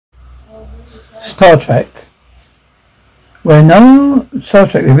Star Trek. Star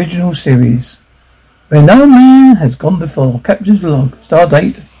Trek, the original series. Where no man has gone before. Captain's log.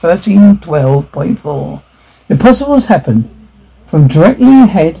 Stardate 1312.4. Impossible has happened. From directly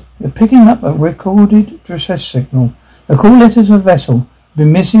ahead, we're picking up a recorded distress signal. The call letters of a vessel have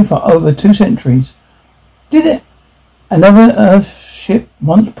been missing for over 2 centuries. Did it? Another Earth ship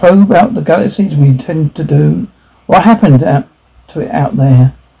once probe out the galaxies we intend to do? What happened to it out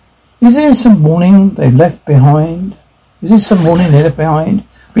there? Is there some warning they left behind? Breathing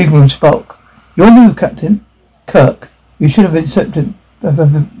from Spock. Your move, Captain. Kirk, you should have accepted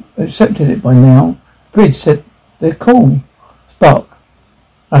it by now. Bridge said they're cool. Spock,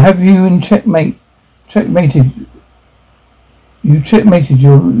 I have you in checkmated. You checkmated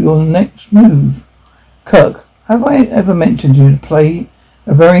your next move. Kirk, have I ever mentioned you to play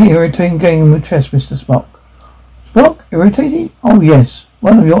a very irritating game of chess, Mr. Spock? Spock, irritating? Oh yes,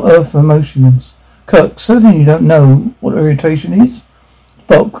 one of your Earth emotions. Kirk, certainly you don't know what irritation is.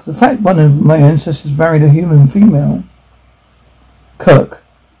 Spock, the fact one of my ancestors married a human female. Kirk,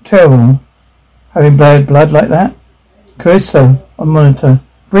 terrible. Having bad blood like that? Callisto, on monitor.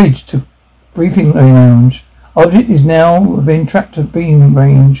 Bridge to briefing lounge. Object is now within tractor beam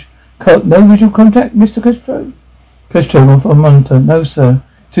range. Kirk, no visual contact, Mr. Callisto? Callisto, on monitor. No, sir.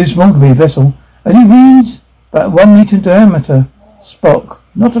 Too small to be a vessel. Only reads about 1 meter diameter. Spock,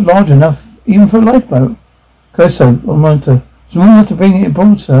 not large enough even for a lifeboat. Callisto, on monitor. Small enough to bring it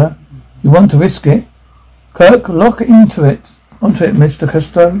aboard, sir. You want to risk it? Kirk, lock onto it, Mr.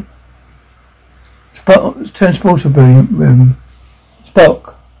 Callisto. Transporter room.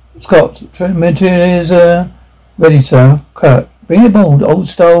 Spock, Scott, materials ready, sir. Kirk, bring it aboard. Old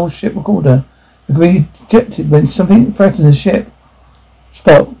style ship recorder. Agreed. Ejected when something threatened the ship.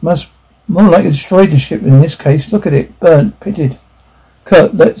 Spock, must more likely destroy the ship in this case. Look at it, burnt, pitted.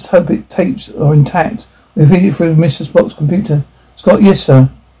 Kirk, let's hope its tapes are intact. We feed it through Mr. Spock's computer. Scott, yes, sir.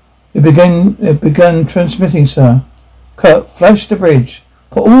 It began transmitting, sir. Kirk, flash the bridge.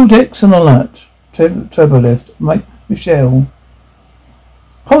 Put all decks on alert. Turbo lift. Mike Michelle.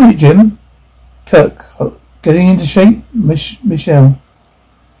 Hold it, Jim. Kirk, getting into shape? Michelle.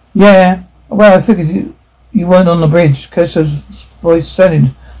 Yeah. Well, I figured you weren't on the bridge. Kirk's voice sounded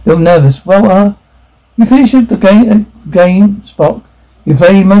a little nervous. Well, you finished the game, Spock. You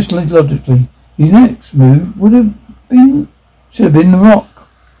play mostly logically. Your next move should have been the rock.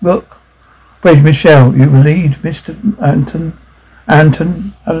 Bridge, Michelle, you lead, Mr. Arrington.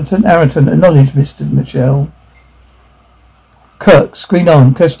 Acknowledge, Mr. Michelle. Kirk, screen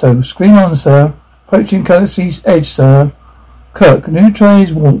on. Callisto, screen on, sir. Approaching galaxy's edge, sir. Kirk,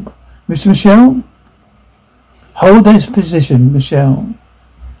 neutralize warp. Mr. Michelle? Hold this position, Michelle.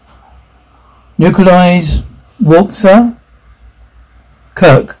 Neutralize warp, sir.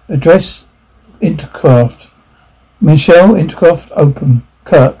 Kirk, address intercraft. Michelle, intercraft open.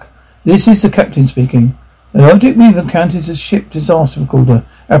 Kirk, this is the captain speaking. The object we've encountered is a ship disaster recorder,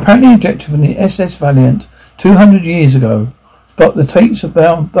 apparently ejected from the SS Valiant 200 years ago. Spock, the tapes are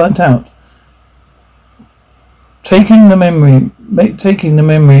burnt out. Taking the memory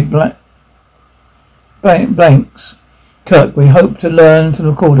blanks. Kirk, we hope to learn from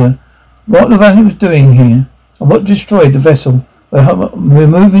the recorder what the Valiant was doing here and what destroyed the vessel. We're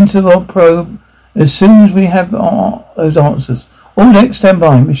moving to our probe as soon as we have those answers. All decks stand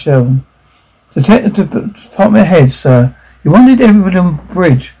by, Michelle. Department head, sir. You wanted everybody on the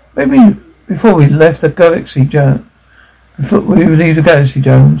bridge. Maybe before we left the galaxy, Joe. Before we leave the galaxy,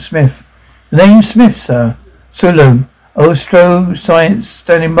 Joe. Smith. The name's Smith, sir. Sulu. Ostro Science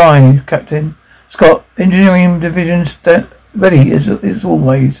standing by, Captain. Scott. Engineering division ready as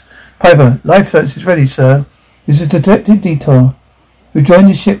always. Piper. Life Sciences ready, sir. This is Detective Detour, who joined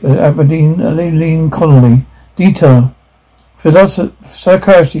the ship at Aberdeen, Aileen Connolly. Detour.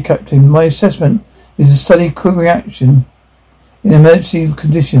 Psychiatry, Captain. My assessment is to study crew reaction in emergency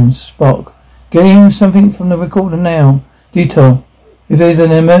conditions. Spock. Getting something from the recorder now. Detour. If there's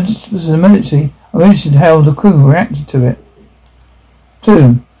an emergency, I'm interested in how the crew reacted to it.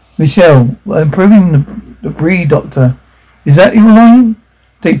 2. Michelle. Improving the breed, Doctor. Is that your line?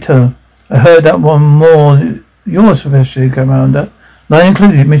 Detour. I heard that one more. Yours, Professor Commander. Line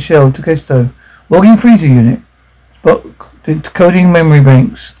included. Michelle to Callisto. Logging freezer unit. Spock. Decoding memory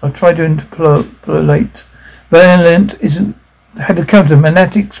banks. I've tried to interpolate. Valiant had encountered a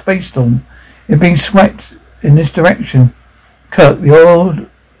magnetic space storm. It being swept in this direction. Kirk, the old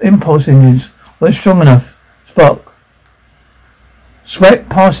impulse engines weren't strong enough. Spock. Swept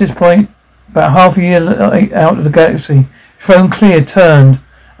past this point about half a year out of the galaxy. Thrown clear, turned,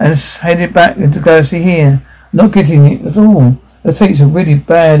 and headed back into the galaxy here. Not getting it at all. The tapes are really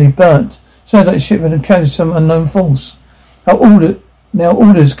badly burnt. Sounds like the ship had encountered some unknown force. Now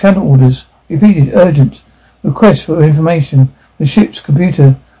orders, counter orders. Repeated, urgent. Request for information. The ship's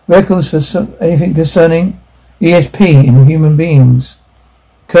computer. Records for anything concerning ESP in human beings.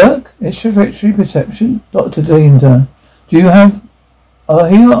 Kirk? Extraterrestrial perception? Dr. Danger. Do you have...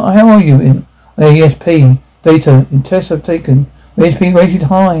 how are you in ESP? Data. In tests I've taken. ESP rated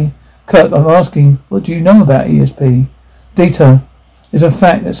high. Kirk, I'm asking, what do you know about ESP? Data. It's a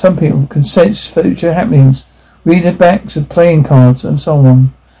fact that some people can sense future happenings. Read the backs of playing cards and so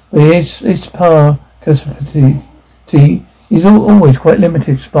on. But its power capacity is always quite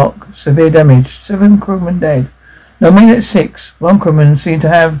limited. Spock. Severe damage. 7 crewmen dead. No, maybe at 6. 1 crewman seemed to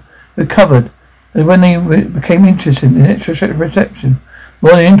have recovered. And when they became interested in extraterrestrial perception,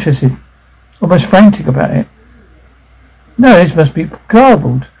 more than interested, almost frantic about it. No, this must be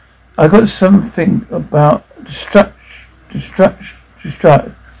garbled. I got something about destruct.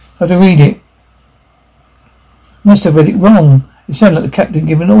 I have to read it. Must have read it wrong. It sounded like the captain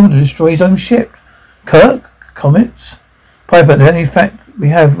giving an order to destroy his own ship. Kirk? Comments? Piper, the only fact we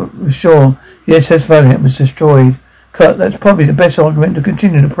have for sure, the SS Valiant was destroyed. Kirk, that's probably the best argument to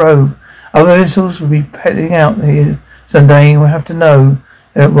continue the probe. Other vessels will be heading out here someday and we'll have to know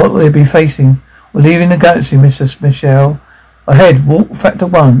what they'll be facing. We're leaving the galaxy, Mr. Michelle. Ahead, warp factor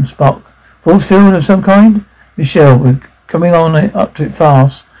 1, Spock. Force field of some kind? Michelle, we're coming on up to it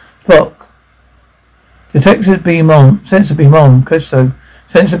fast. Spock. Detectors beam on. Sensor beam on. Christo.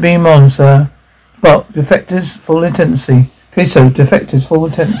 Sensor beam on, sir. Spock. Defectors full intensity. Christo. Defectors full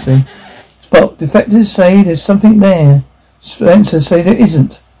intensity. Spock. Defectors say there's something there. Sensors say there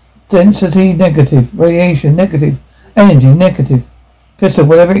isn't. Density negative. Radiation negative. Energy negative. Christo.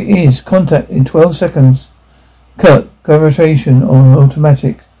 Whatever it is, contact in 12 seconds. Kirk. Gravitation on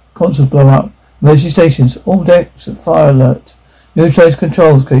automatic. Consoles blow up. Emergency stations. All decks at fire alert. Neutralize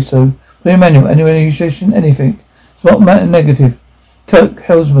controls, Christo. Clear manual, any registration, anything. Spot matter negative. Kirk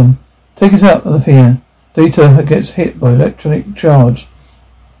Helmsman, take us out of here. Data gets hit by electronic charge.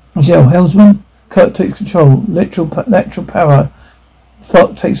 Michelle Helmsman, Kirk takes control. Lateral power.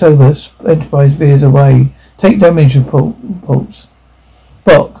 Spock takes over. Enterprise veers away. Take damage reports.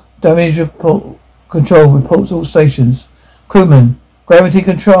 Spock, damage report. Control reports all stations. Crewman, gravity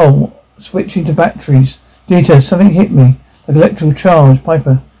control. Switching to batteries. Data, something hit me. Like electrical charge.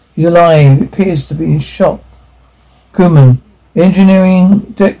 Piper. He's alive. It appears to be in shock. Crewman.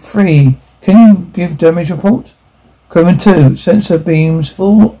 Engineering deck 3. Can you give damage report? Crewman 2. Sensor beams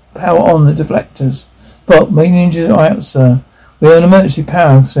full power on the deflectors. Spock. Main engines are out, sir. We're on emergency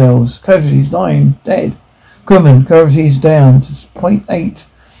power cells. Casualties 9. Dead. Crewman. Gravity is down to 0.8.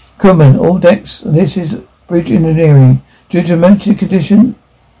 Crewman. All decks. This is bridge engineering. Due to emergency conditions.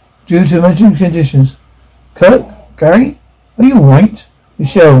 Kirk? Gary? Are you alright?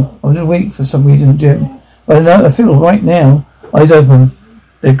 Michelle, I'm just weak for some reason, Jim. But I feel right now. Eyes open.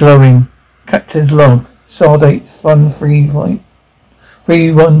 They're glowing. Captain's log. Sardate Fun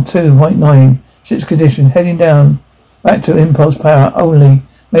 312.9. Ship's condition. Heading down. Back to impulse power only.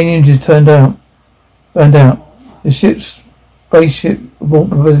 Main engines burned out. The ship's spaceship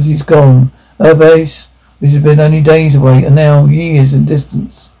warp ability is gone. Our base, which has been only days away, and now years in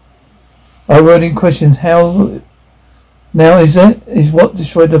distance. Our wording questions how. Now is what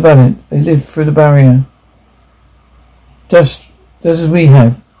destroyed the Valiant. They lived through the barrier. Just as we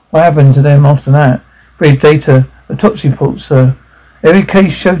have. What happened to them after that? Brief data. Autopsy report, sir. Every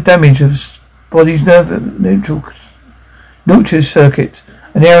case showed damage of body's neutral circuit.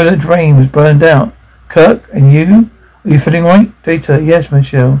 An area of the drain was burned out. Kirk, and you? Are you feeling right? Data. Yes,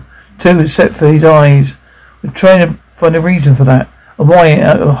 Michelle. 2, except for his eyes. We're trying to find a reason for that. And why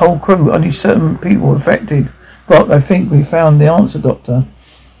out of the whole crew only certain people were affected. But I think we found the answer, Doctor.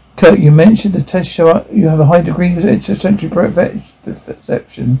 Kirk, you mentioned the tests show you have a high degree of extrasensory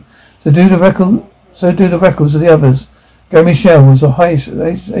perception. So do the records of the others. Gary Michelle was the highest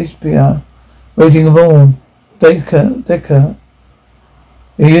HPR rating of all. Decker.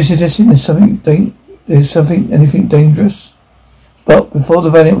 Are you suggesting anything dangerous? But before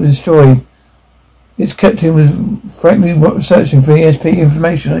the Valiant was destroyed, its captain was frankly searching for ESP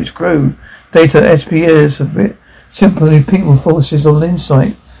information on its crew. Data SPs of it. Simply people forces on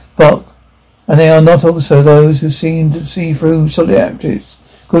insight. But, and they are not also those who seem to see through solid objects.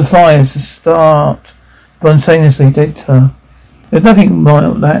 Cause fires to start spontaneously. Data. There's nothing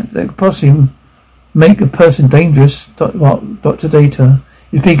like that could possibly make a person dangerous. Dr. Data.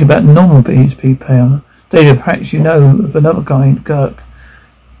 You speak about normal ESP power. Data, perhaps you know of another kind, Kirk.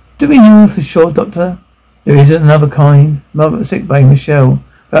 Do we know for sure, Doctor? There is another kind. Mother sick bay, Michelle.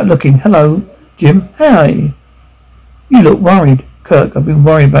 Without looking. Hello, Jim. Hi. You look worried. Kirk, I've been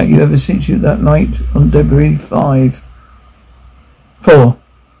worried about you ever since that night on Debris 4.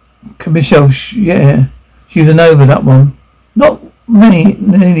 Michelle, yeah. She was an over that one. Not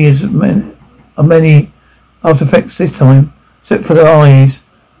nearly as many after effects this time, except for the eyes.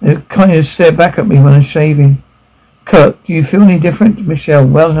 They kind of stare back at me when I'm shaving. Kirk, do you feel any different? Michelle,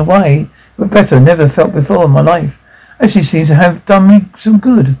 well, in a way, but better. Never felt before in my life. Actually seems to have done me some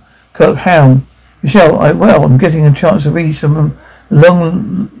good. Kirk, how? Michelle, I'm getting a chance to read some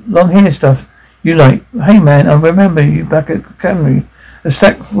long hair stuff you like. Hey man, I remember you back at Canary. A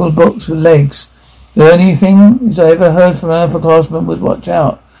stack full of books with legs. The only thing I ever heard from an upperclassman was watch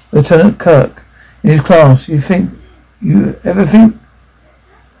out, Lieutenant Kirk. In his class, you ever think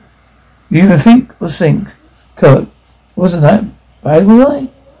or think? Kirk, wasn't that bad, was I?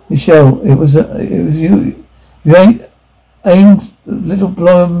 Michelle, it was you. You ain't aimed little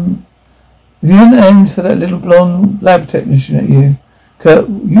blonde. If you hadn't aimed for that little blonde lab technician at you. Kirk,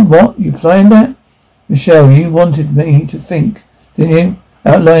 you what? You playing that? Michelle, you wanted me to think, didn't you?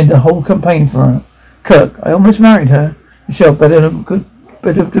 Outlined the whole campaign for her. Kirk, I almost married her. Michelle, better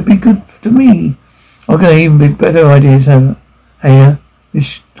to be good to me. I'm gonna even be better ideas have. Hey,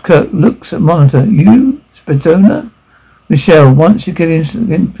 Kirk looks at monitor. You, Spadona? Michelle, once you get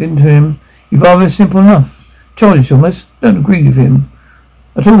into him, you're rather simple enough. Childish almost. Don't agree with him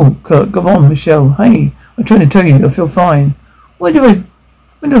at all. Kirk, go on, Michelle. Hey, I'm trying to tell you, I feel fine. When do I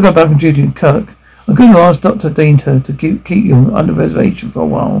go back on duty, Kirk? I'm going to ask Dr. Dainter to keep you under reservation for a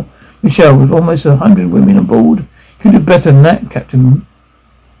while. Michelle, with almost 100 women on board, you can do better than that, Captain.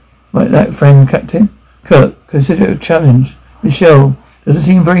 Like that, friend, Captain. Kirk, consider it a challenge. Michelle, doesn't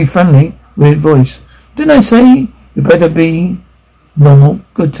seem very friendly. Weird voice. Didn't I say you better be normal,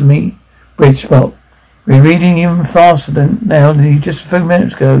 good to me? Bridge spot. We're reading even faster than you just a few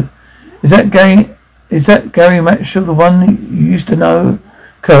minutes ago. Is that Gary Matchell, the one you used to know?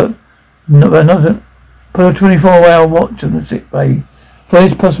 Kirk, not put a 24-hour watch on the sick bay.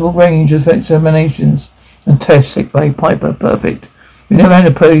 First possible range of examinations and tests, sick bay, Piper, perfect. We never had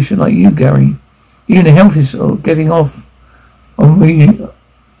a patient like you, Gary. Even the health is getting off on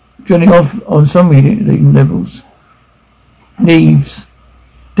joining off on some reading levels. Leaves.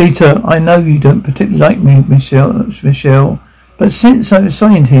 Dieter, I know you don't particularly like me, Michelle, but since I'm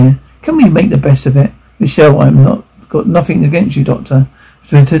assigned here, can we make the best of it? Michelle, got nothing against you, Doctor.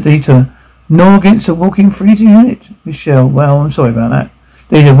 Dieter, nor against the walking freezer unit. Michelle, well, I'm sorry about that.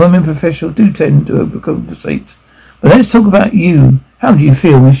 Dieter, women professionals do tend to overcompensate. But let's talk about you. How do you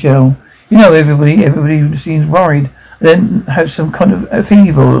feel, Michelle? You know, everybody seems worried. Then have some kind of a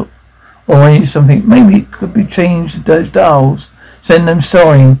fever or something. Maybe it could be changed those dials. Send them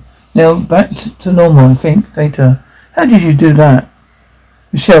soaring. Now back to normal, I think. Data. How did you do that?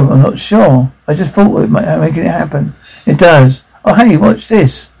 Michelle, I'm not sure. I just thought it might make it happen. It does. Oh, hey, watch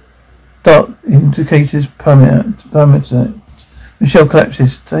this. Dot indicators parameter. Michelle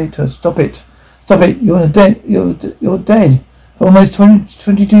collapses. Data. Stop it. You're dead. For almost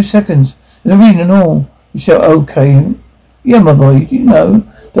 22 seconds. In a reading and all. Michelle, okay. Yeah, my boy, you know,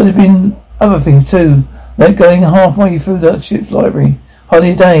 there's been other things too. Like going halfway through that ship's library.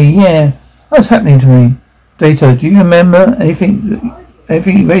 Holiday day, yeah. What's happening to me? Data, do you remember anything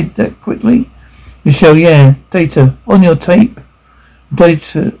you read that quickly? Michelle, yeah. Data, on your tape.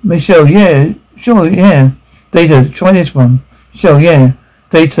 Data, Michelle, yeah. Sure, yeah. Data, try this one. Michelle, yeah.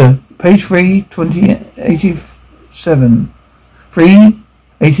 Data, page 3, 2087.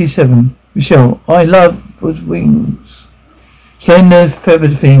 387. Michelle, I love was wings. Slender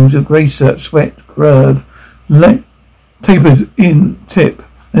feathered things of grey sweat, curve, tapered in tip.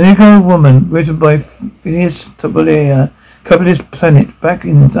 An Negro woman, written by Phineas Tabulea, Capitalist Planet, back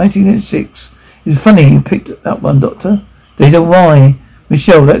in 1986. It's funny you picked that one, Doctor. Data, why?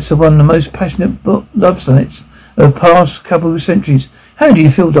 Michelle, that's the one of the most passionate love sonnets of the past couple of centuries. How do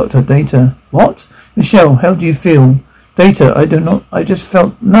you feel, Doctor? Data, what? Michelle, how do you feel? Data, I just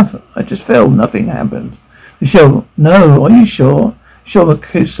felt nothing happened. Michelle, no, are you sure? Sure,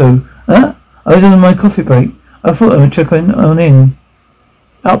 so, huh? I was on my coffee break. I thought I would check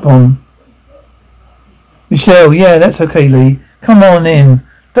up on. Michelle, yeah, that's okay, Lee. Come on in.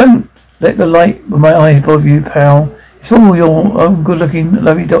 Don't let the light of my eyes bother you, pal. It's all your own good-looking,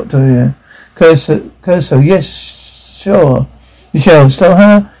 lovely doctor here. Curso, yes, sure. Michelle, so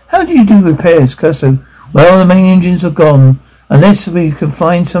how do you do repairs, Curso? Well, the main engines are gone. Unless we can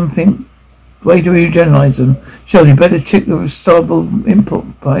find something way to regenerate them. Michelle, you better check the starboard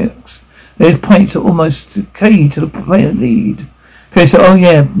input pipes. Those pipes are almost decayed to the player lead. Okay, so, oh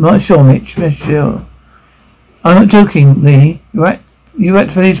yeah, not sure, Michelle. I'm not joking, Lee. You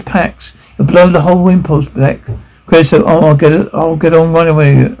act for these packs. You'll blow the whole impulse back. Chris, I'll get on right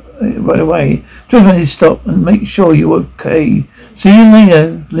away. Just want to stop and make sure you're okay. See you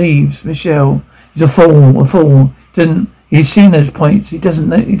later. Leaves. Michelle. He's a fool. He's seen those points. He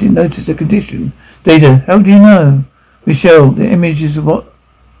didn't notice the condition. Data. How do you know? Michelle, the images of what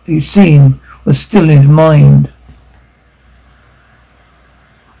he's seen was still in his mind.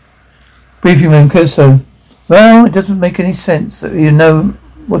 Briefing from Curso. Well, it doesn't make any sense that you know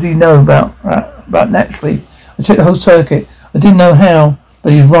what do you know about naturally. I checked the whole circuit. I didn't know how,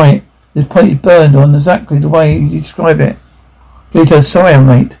 but he's right. This point is burned on exactly the way you describe it. Data, sorry I'm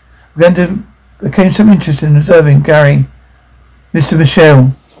late. Became so interested in observing Gary. Mr.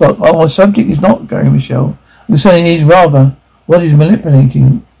 Michelle. Our subject is not Gary Michelle. I'm saying he's rather what he's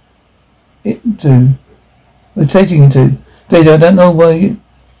manipulating into. Rotating into. Data, I don't know where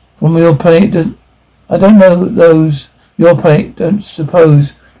from your planet I don't know those your planet don't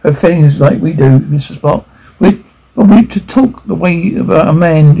suppose have feelings like we do, Mr. Spock. But we to talk the way about a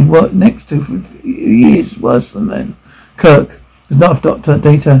man you worked next to for years worse than then. Kirk. There's enough, Dr.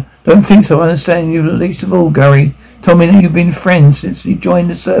 Data. Don't think so. I understand you least of all, Gary. Told me that you've been friends since he joined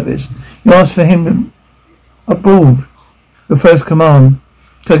the service. You asked for him aboard the first command.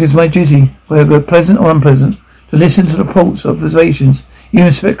 Kirk, it's my duty, whether pleasant or unpleasant, to listen to reports, observations,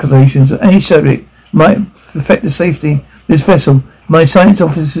 even speculations of any subject might affect the safety of this vessel. My science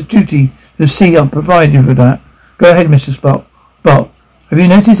officer's duty to see I'm provided for that. Go ahead, Mr. Spock. Spock, have you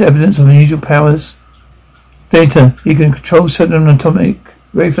noticed evidence of unusual powers? Data, he can control certain atomic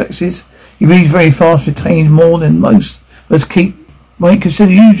reflexes. He reads very fast, retains more than most of us might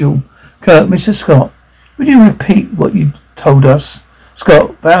consider usual. Kirk, Mr. Scott, would you repeat what you told us?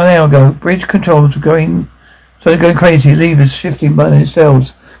 Scott, about an hour ago, bridge controls were going crazy, levers shifting by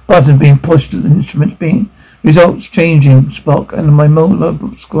themselves, buttons being pushed, and instruments being results changing. Spock and my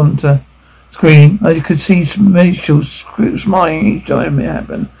mobile squanter screen. I could see some Mitchells smiling each time it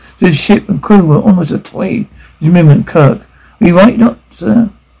happened. The ship and crew were almost a toy. Remember, Kirk. Are you right, Doctor?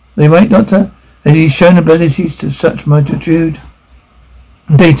 Are you right, Doctor? Has he shown abilities to such magnitude?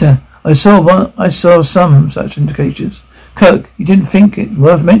 Data. I saw some such indications. Kirk, you didn't think it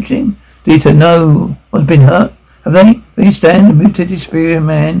worth mentioning? Data, no one's been hurt, have they? They stand a mutated superior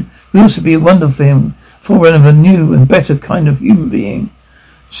man would also be a wonderful thing, forerunner of a new and better kind of human being.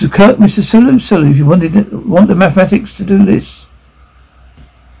 So Kirk, Mr. Sulu, if you want the mathematics to do this.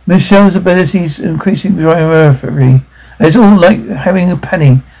 Michelle's abilities increasing rapidly. It's all like having a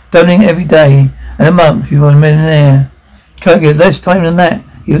penny, doubling every day, and a month you are a millionaire. Kirk, you have less time than that.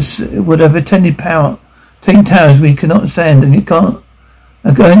 You would have attended Twin Towers we cannot stand and you can't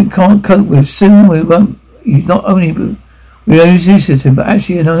cope with. Soon we won't. Not only we resist him, but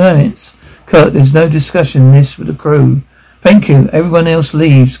actually in alliance. Kirk, there's no discussion in this with the crew. Thank you. Everyone else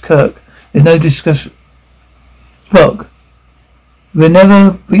leaves. Kirk, there's no discussion. Spock, we'll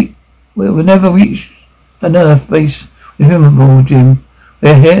never reach an Earth base with him aboard, Jim.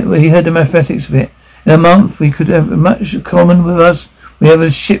 We heard the mathematics of it. In a month, we could have much in common with us. We have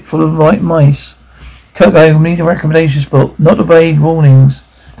a ship full of white mice. Kirk, I need a recommendation, Spock, not the vague warnings.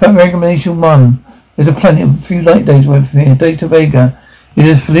 Kirk, recommendation 1. There's a planet a few light days away from here, Data Vega. It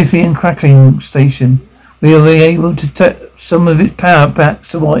is a Philippian crackling station. We will be able to take some of its power back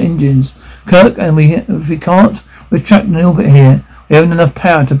to our engines. Kirk, and if we can't, we're trapped in orbit here. We haven't enough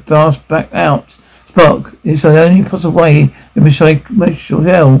power to blast back out. Spock, it's the only possible way that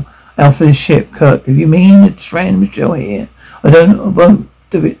Michelle out for this ship. Kirk, if you mean to strand Michelle here, I won't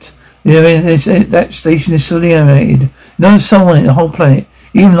do it. That station is fully eliminated. No someone in the whole planet,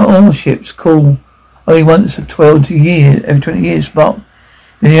 even the all ships, call only once every 20 years, Spock.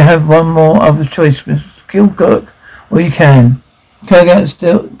 Then you have one more other choice, kill Kirk, or you can. Kirk,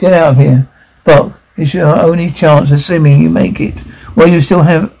 get out of here. Spock, it's your only chance, assuming you make it. Well, you still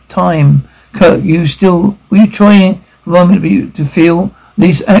have time. Kirk, will you try for a moment to feel, at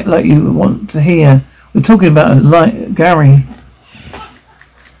least act like you want to hear. We're talking about Gary.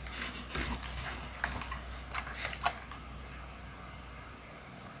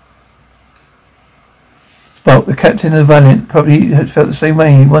 Spock, the captain of the Valiant, probably had felt the same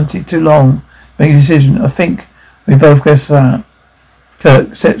way. He wanted too long to make a decision. I think we both guessed that.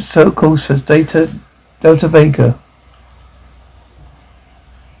 Kirk, set course for Delta Vega.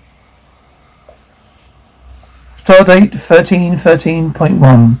 Stardate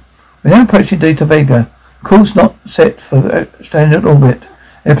 1313.1. We're now approaching Delta Vega. Course not set for standard orbit.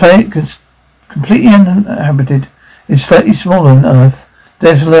 A planet completely uninhabited. It's slightly smaller than Earth.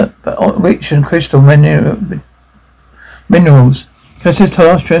 Desolate, but rich in crystal minerals. Custer's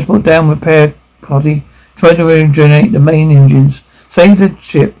task, transport down repair party, try to regenerate the main engines. Save the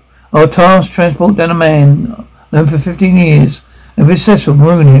ship. Our task, transport down a man known for 15 years, and this Cecil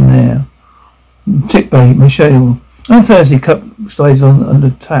marooned him there. Sick bay, Michelle. On Thursday, cup slides on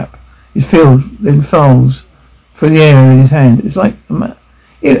under tap. Is filled, then falls through the air in his hand. It's like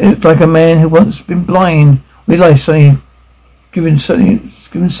a man who once been blind realized suddenly given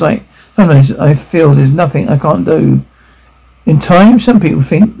sight. Sometimes I feel there's nothing I can't do. In time, some people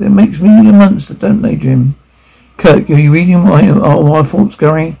think that makes me a monster, don't they, Jim? Kirk, are you reading my thoughts,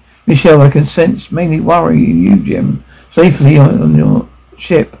 Gary? Michelle, I can sense mainly worry in you, Jim. Safely on your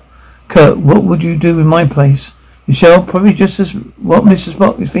ship. Kirk, what would you do in my place? Michelle, probably just as what Mr.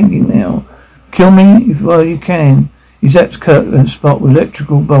 Spock is thinking now. Kill me if you can. He zaps Kirk and Spock with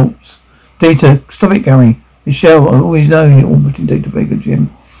electrical bolts. Data, stop it, Gary. Michelle, I've always known you're orbiting Data Vega, Jim.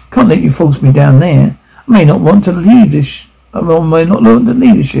 Can't let you force me down there. I may not want to leave this. I may not want to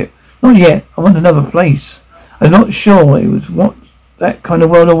leave the ship. Not yet. I want another place. I'm not sure it was what that kind of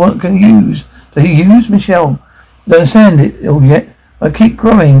world I want can use. Do you use, Michelle? Don't understand it all yet. I keep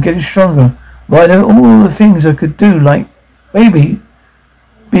growing, getting stronger. Right, all the things I could do, like maybe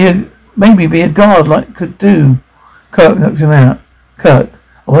be a guard, like could do. Kirk knocks him out. Kirk,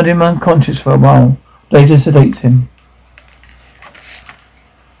 I want him unconscious for a while. Data sedates him.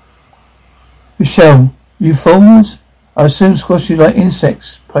 Michelle, you fools! I assume squash you like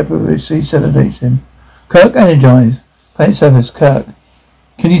insects. Piper sedates him. Kirk, energize. Planet surface. Kirk,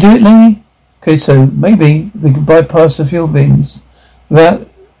 can you do it, Lee? Okay, so maybe we can bypass the fuel bins without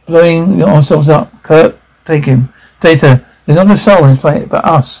blowing ourselves up. Kirk, take him. Data, there's not a soul on this planet but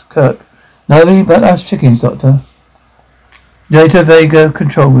us. Kirk, nobody but us chickens, Doctor. Data Vega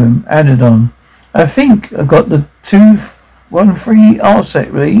control room. Added on. I think I got the 213R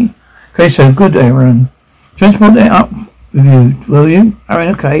set, Lee. Okay, so good, Aaron. Transport it up with you, will you?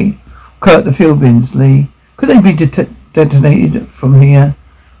 Aaron, okay. Kirk, the fuel bins, Lee. Could they be detonated from here?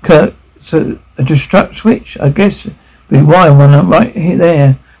 Kirk, so a destruct switch? I guess be wire one right here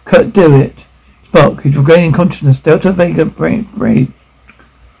there. Kirk, do it. Spock, he's regaining consciousness. Delta Vega braid.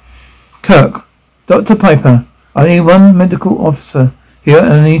 Kirk, Dr. Piper, I need one medical officer here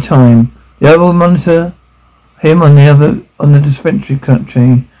at any time. The other will monitor him on the dispensary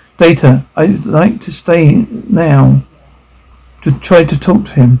country. Data, I'd like to stay now to try to talk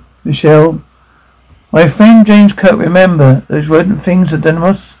to him. Michelle, my friend James Kirk, remember those rodent things at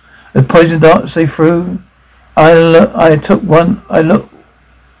Denemos? The poison darts they threw? I took one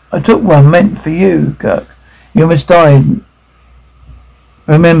meant for you, Kirk. You almost died.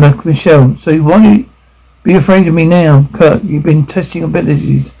 Remember, Michelle, so why be afraid of me now? Kirk, you've been testing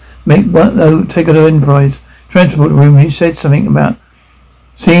abilities. Take on an enterprise. Transport room, he said something about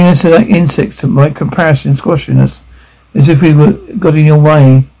seeing us like insects, by comparison, squashing us, as if we got in your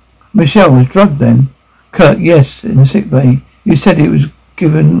way. Michelle was drugged then. Kirk, yes, in the sick bay. You said it was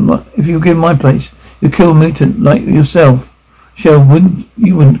given. If you were given my place, you'd kill a mutant like yourself. Michelle,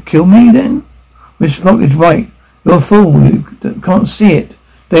 you wouldn't kill me then? Mr. Spock is right. You're a fool. You can't see it.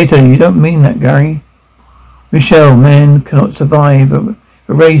 Data, you don't mean that, Gary. Michelle, man cannot survive.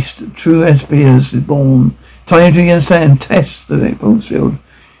 Erased. True SPS is born. Time to understand. Test the force field.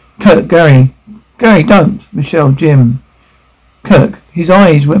 Kirk, Gary, don't. Michelle, Jim. Kirk, his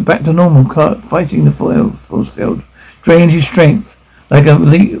eyes went back to normal. Kirk, fighting the force field, drained his strength like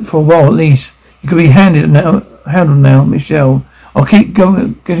for a while at least. He could be handled now. Michelle, I'll keep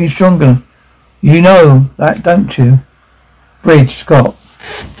going, getting stronger. You know that, don't you? Bridge, Scott.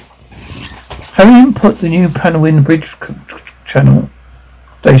 Hurry and put the new panel in the bridge channel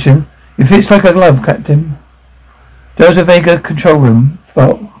station. It fits like a glove, Captain. Delta Vega control room.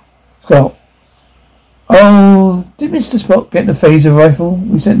 Scott. Oh, did Mr. Spock get the phaser rifle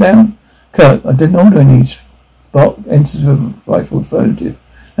we sent down? Kirk, I didn't order any. Spock enters the rifle affirmative.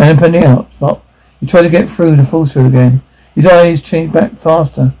 And pending out. Spock, he tried to get through the force field again. His eyes changed back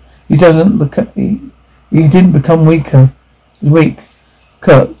faster. He didn't become weaker. He's weak.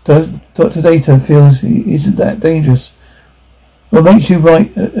 Kirk, Dr. Data feels he isn't that dangerous. What makes you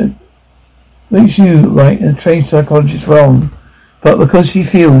right and a trained psychologist wrong. But because she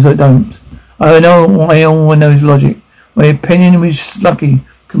feels I don't. I know why one knows logic. My opinion was lucky.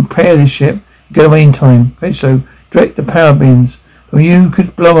 Compare this ship. Get away in time. Okay, so direct the power bins. Or you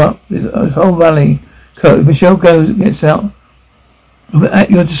could blow up this whole valley. Kirk, Michelle gets out. At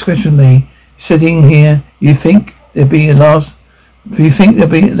your discretion, Lee. Sitting here, you think that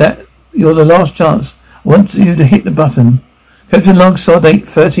you're the last chance. I want you to hit the button. Captain Log Sardate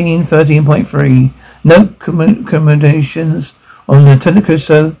 13.3. Note accommodations on Lieutenant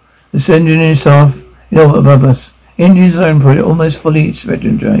Crusoe. This engineering staff, above us. Engine zone project almost fully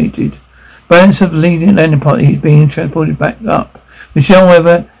regenerated. Balance of the leading landing party is being transported back up. Michelle,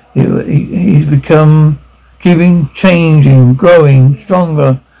 however, he's become keeping changing, growing,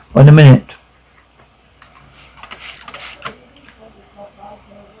 stronger by the minute.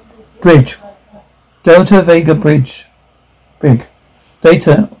 Bridge. Delta Vega Bridge. Brig.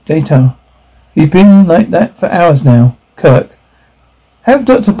 Data. He's been like that for hours now. Kirk. Have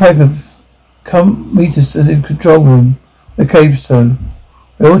Dr. Piper come meet us in the control room. The cave stone.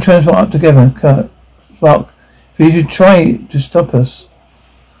 We all transport up together. Kirk. Spock. If you should try to stop us.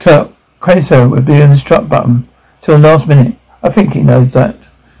 Kirk. Queso would be on the strut button till the last minute. I think he knows that.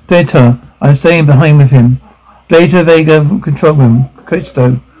 Data. I'm staying behind with him. Data Vega control room.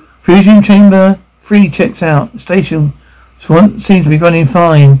 Queso. Fusion chamber 3 checks out. Station seems to be running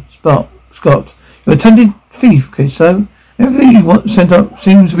fine. Scott. You're a talented thief, Queso. Everything you want sent up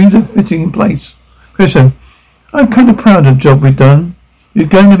seems to be fitting in place. Queso. I'm kind of proud of the job we've done. You're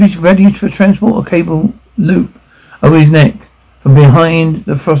going to be ready for transport a cable loop over his neck from behind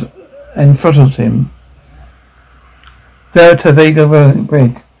the and throttles him. Delta Vega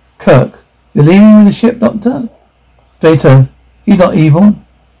Brig. Kirk. You're leaving with the ship, Doctor? Data. He's not evil.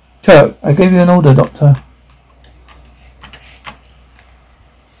 Kirk, I gave you an order, Doctor.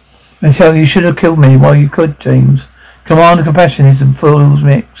 Michelle, you should have killed me while you could, James. Command and compassion is the fool's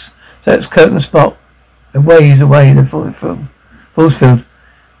mix. So that's Kirk and Spock. Away the force field.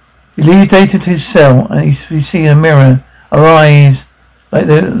 He leads Data to his cell, and we see a mirror. Our eyes,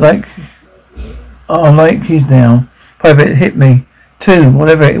 like his now. Piper, it hit me. 2,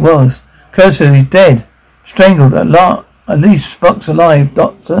 whatever it was. Cursor, he's dead. Strangled. At least Spock's alive,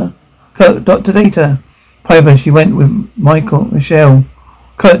 Doctor. Kirk, Dr. Data. Piper, she went with Michelle.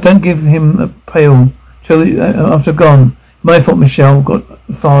 Kirk, don't give him a pail after gone. My fault Michelle got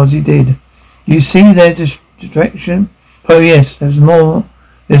as far as he did. You see their distraction? Oh yes, there's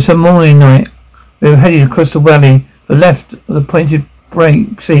some morning night. We're headed across the valley. The left of the pointed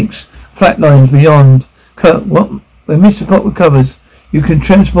break seeks flat lines beyond. Kirk, when Mr. Spock recovers, you can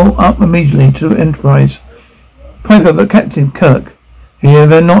transport up immediately to the Enterprise. Piper, but Captain Kirk, we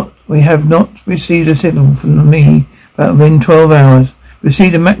have not received a signal from me about within 12 hours.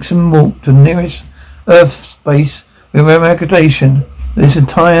 Received a maximum walk to the nearest Earth base with remarkation. This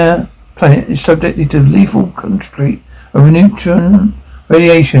entire planet is subjected to lethal country of neutron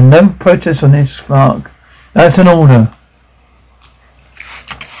radiation. No protest on this, Clark. That's an order.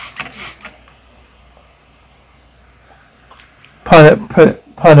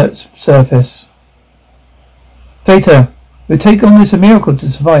 Pilot's surface. Data. We take on this a miracle to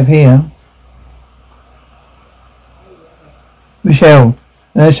survive here. Michelle.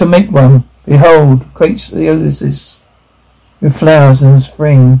 And I shall make one. Behold, crates the Ulysses with flowers in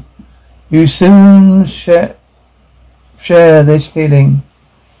spring. You soon share this feeling,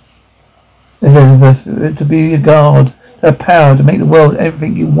 Elizabeth, to be a god, to have power to make the world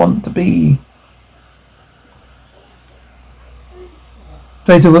everything you want to be.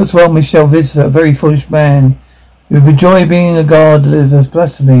 Data works well, Michelle Visitor, a very foolish man. You would enjoy being a god, Elizabeth,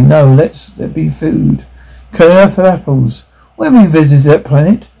 blasphemy. No, there be food. Color for apples. When we visited that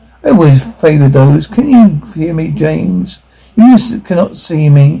planet, I always favoured those. Can you hear me, James? You cannot see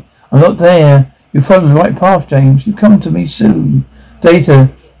me. I'm not there. You follow the right path, James. You come to me soon.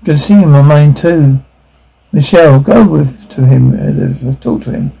 Data, you can see in my mind too. Michelle, go to him. Talk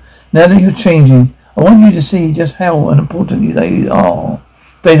to him. Now that you're changing, I want you to see just how unimportant they are.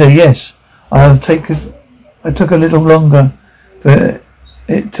 Data, yes. I took a little longer for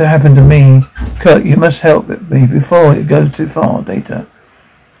it to happen to me. Kirk, you must help me before it goes too far, Data.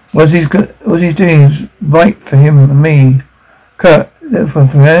 What he's doing is right for him and me. Kirk, for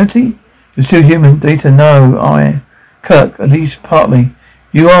humanity? You're still human, Data. No, Kirk, at least partly.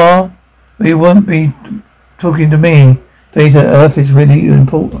 You are, but you won't be talking to me. Data, Earth is really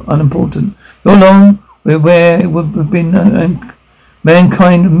unimportant. You're along where it would have been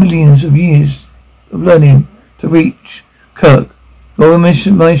mankind millions of years of learning to reach. Kirk, well, we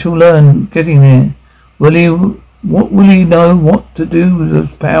shall learn getting there. Will he know what to do with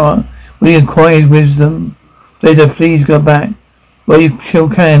his power? Will he acquire his wisdom? Data, please go back. Well, you still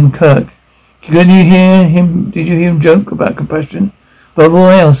can, Kirk. Did you hear him joke about compassion? Above all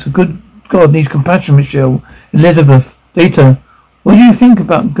else, a good God needs compassion, Michelle. Elizabeth, Data, what do you think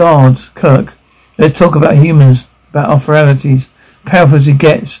about gods, Kirk? Let's talk about humans, about our frailties. Powerful as he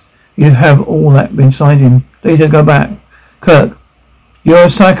gets, you have all that inside him. Data, go back. Kirk, you're a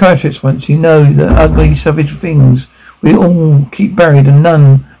psychiatrist once. You know the ugly, savage things we all keep buried and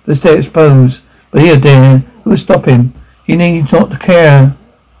none that stay exposed. But here, dear, who will stop him? He needs not to care.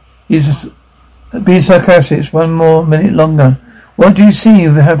 He's be a psychiatrist one more minute longer. What do you see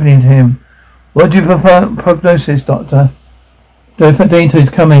happening to him? What do you prognosis, Doctor? The data is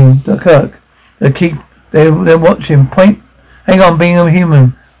coming, Kirk. They keep They'll watch him. Point. Hang on, being a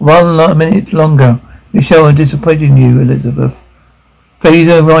human. 1 minute longer. Michelle, I'm disappointed in you, Elizabeth.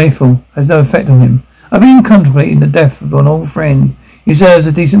 Phaser rifle has no effect on him. I've been contemplating the death of an old friend. He deserves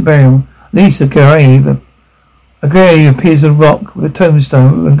a decent burial. At least a grave. A grave appears a rock with a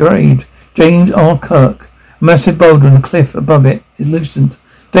tombstone engraved. James R. Kirk. A massive boulder on the cliff above it is loosened.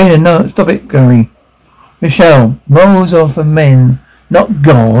 Dana, no, stop it, Gary. Michelle, morals are for men, not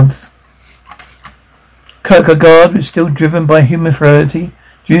gods. Kirk, a god, is still driven by human frailty.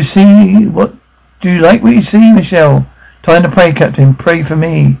 Do you like what you see, Michelle? Time to pray, Captain. Pray for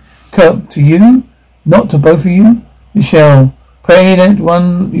me. Kirk, to you? Not to both of you? Michelle, pray that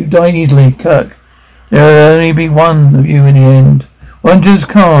one you die easily. Kirk, there will only be one of you in the end. Wondrous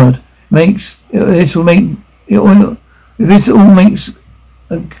card makes this will make it all. If this all makes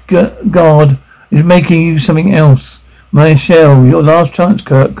a God is making you something else. Michelle, your last chance,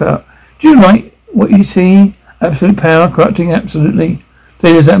 Kirk. Do you like what you see? Absolute power, corrupting absolutely.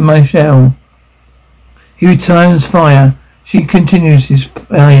 There's that Michelle. He returns fire. She continues. His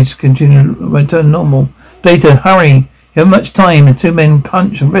eyes continue to return normal. Data, hurry. You have much time. The two men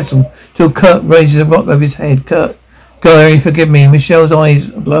punch and wrestle till Kirk raises a rock over his head. Kirk, Gary, forgive me. Michelle's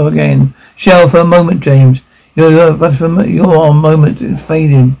eyes glow again. Michelle, for a moment, James. Your moment is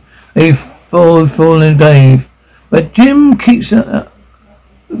fading. They fall in Dave. But Jim kicks it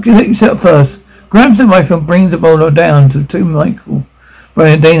first. Grabs the rifle and brings the boulder down to Michael.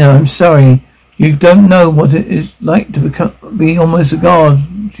 Brian, Dana, I'm sorry. You don't know what it is like to be almost a god.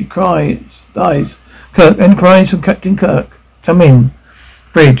 She cries, dies. Kirk, Enterprise from Captain Kirk. Come in.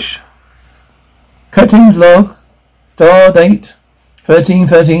 Bridge. Captain's log. Star date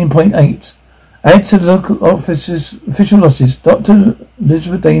 1313.8. Add to the local officer's official losses. Dr.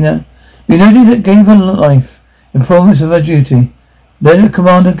 Elizabeth Dana. We noted that gave her life in performance of her duty. Lieutenant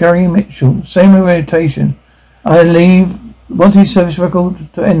Commander Gary Mitchell. Same rotation. I want his service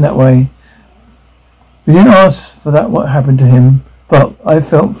record to end that way. We didn't ask for that. What happened to him? But I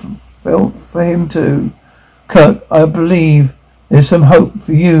felt for him too. Kirk, I believe there's some hope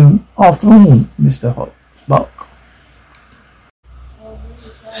for you after all, Mr. Spock.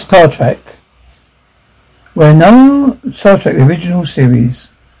 Star Trek, Star Trek, the original series.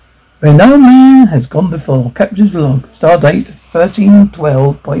 Where no man has gone before. Captain's log. Stardate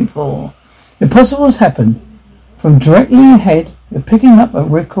 1312.4. Impossible has happened. From directly ahead, they're picking up a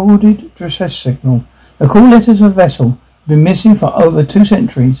recorded distress signal. The call letters of a vessel have been missing for over 2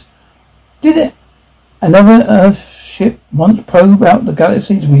 centuries. Did another Earth ship once probe out the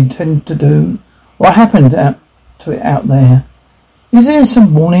galaxies we tend to do? What happened to it out there? Is there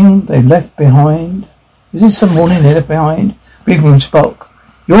some warning they left behind? Briefing from Spock.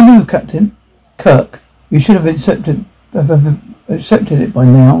 Your move, Captain. Kirk, you should have accepted it by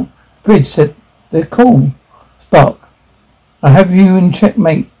now. Bridge said they're cool. Spock, I have you in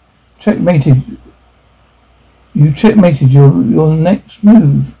checkmated. You checkmated your next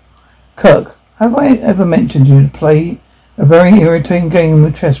move. Kirk, have I ever mentioned you to play a very irritating game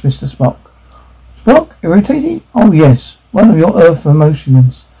of chess, Mr. Spock? Spock, irritating? Oh yes, one of your Earth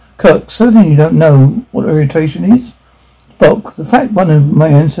emotions. Kirk, certainly you don't know what irritation is. Spock, the fact one of my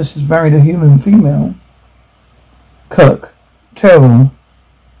ancestors married a human female. Kirk, terrible.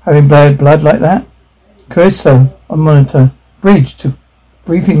 Having bad blood like that? Callisto, on monitor. Bridge to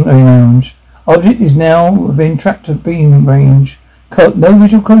briefing lounge. Object is now within tractor beam range. Kirk, no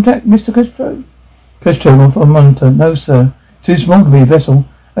visual contact, Mr. Castro? Castro, on monitor. No, sir. Too small to be a vessel.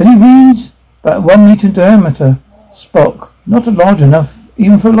 Only reads about 1 meter in diameter. Spock, not large enough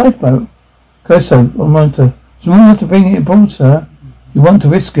even for a lifeboat. Castro, on monitor. Small enough to bring it aboard, sir. You want to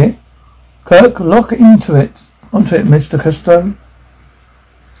risk it? Kirk, lock onto it, Mr. Castro.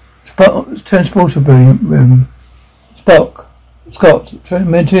 Transporter room. Spock, Scott,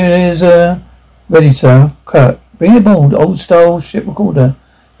 materials ready, sir. Kirk, bring it aboard. Old style ship recorder.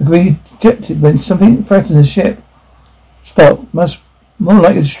 It can be ejected when something threatens the ship. Spock, must more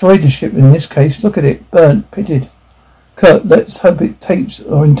likely destroy the ship in this case. Look at it, burnt, pitted. Kirk, let's hope its tapes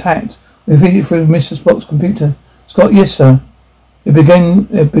are intact. We feed it through Mr. Spock's computer. Scott, yes, sir. It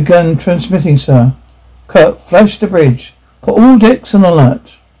began transmitting, sir. Kirk, flash the bridge. Put all decks on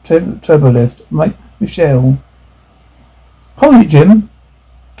alert. Turbo lift. Mike, Michelle. Hold it, Jim.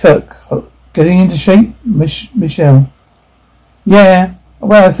 Kirk, getting into shape? Michelle. Yeah.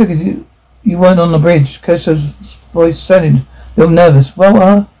 Well, I figured you weren't on the bridge. Kirk's voice sounded a little nervous.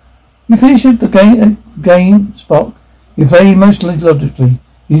 Well, you finished the game, Spock. You played most logically.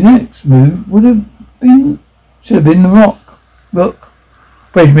 His next move should have been the rock. Look.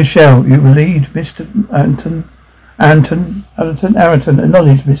 Bridge, Michelle, you lead, Mr. Arrington,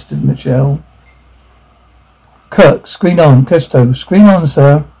 acknowledge Mr. Michelle. Kirk, screen on. Kesto, screen on,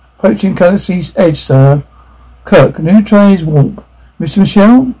 sir. Approaching galaxy's edge, sir. Kirk, neutralize warp. Mr.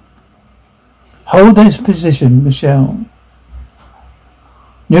 Michelle? Hold this position, Michelle.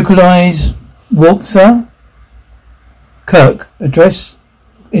 Neutralize warp, sir. Kirk, address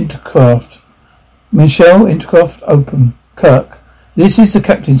intercraft. Michelle, intercraft open. Kirk, this is the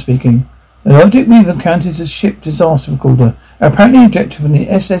captain speaking. The object we've encountered is a ship disaster recorder, apparently ejected from the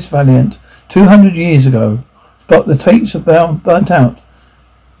SS Valiant 200 years ago. Spock, the tapes are burnt out.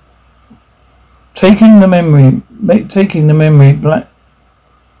 Taking the memory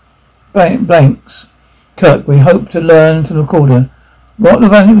blanks. Kirk, we hope to learn from the recorder what the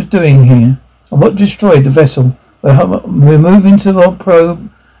Valiant was doing here and what destroyed the vessel. We're moving to our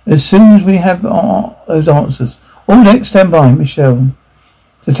probe as soon as we have those answers. All deck, stand by, Michelle.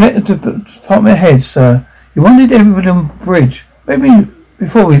 Department head, sir. You wanted everybody on the bridge. Maybe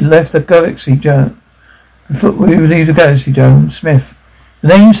before we left the galaxy, Joe. Before we leave the galaxy, Joe. Smith. The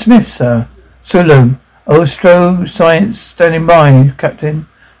name's Smith, sir. Sulu. Ostro Science standing by, Captain.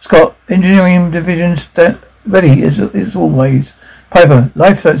 Scott. Engineering Division ready as always. Piper.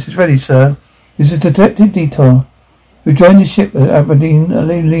 Life Sciences ready, sir. This is Detective Detour, who joined the ship at Aberdeen,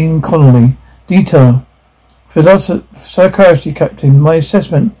 Aileen Connolly. Detour. Psychiatry, Captain. My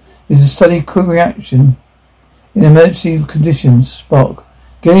assessment is to study crew reaction in emergency conditions. Spock.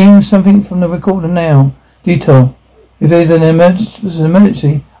 Getting something from the recorder now. Detour. If there's an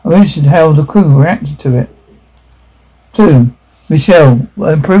emergency, I'm interested in how the crew reacted to it. 2. Michelle.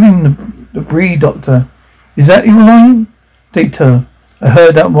 Improving the breed, Doctor. Is that your line? Detour. I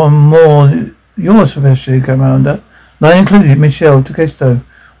heard that one more. Your specialty, Commander. Line included Michelle to Kesto.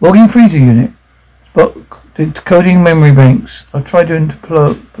 Logging freezer unit. Spock. Decoding memory banks. I've tried to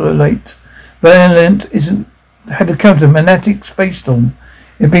interpolate. Valiant had encountered a magnetic space storm.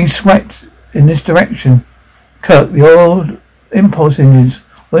 It being swept in this direction. Kirk, the old impulse engines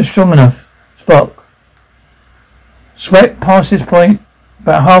weren't strong enough. Spock. Swept past this point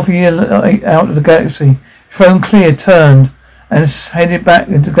about half a year out of the galaxy. Phone clear, turned, and headed back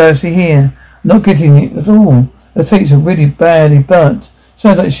into the galaxy here. Not getting it at all. The tapes are really badly burnt.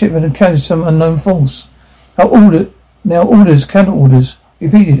 Sounds like the ship had encountered some unknown force. Orders, counter orders,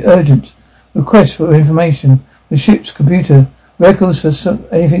 repeated, urgent, request for information. The ship's computer, records for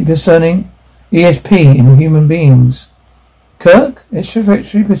anything concerning ESP in human beings. Kirk,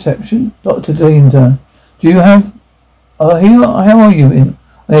 extraterrestrial perception, Dr. Dander. Do you have, how are you in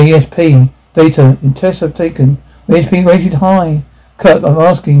ESP? Data in tests I've taken. ESP rated high. Kirk, I'm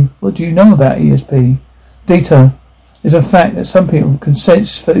asking, what do you know about ESP? Data, it's a fact that some people can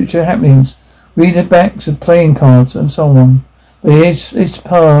sense future happenings. Read the backs of playing cards and so on. But its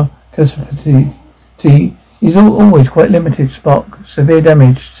power capacity is always quite limited. Spock. Severe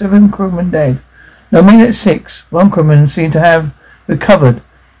damage. 7 crewmen dead. No, maybe that's 6. 1 crewman seemed to have recovered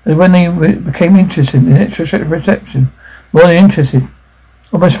when they became interested in extraterrestrial reception. More than interested.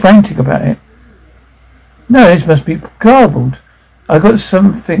 Almost frantic about it. No, this must be garbled. I got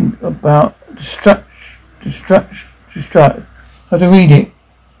something about destruct. I have to read it.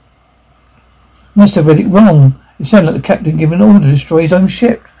 Must have read it wrong. It sounded like the captain giving an order to destroy his own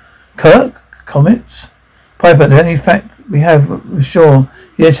ship. Kirk? Comments? Piper, the only fact we have for sure,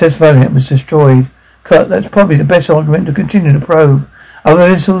 the SS Valiant was destroyed. Kirk, that's probably the best argument to continue the probe. Other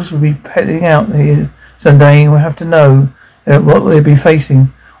vessels will be heading out here someday and we'll have to know what they'll be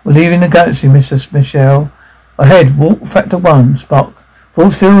facing. We're leaving the galaxy, Mrs. Michelle. Ahead, warp factor 1, Spock.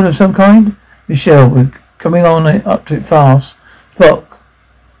 Force field of some kind? Michelle, we're coming on up to it fast. Spock.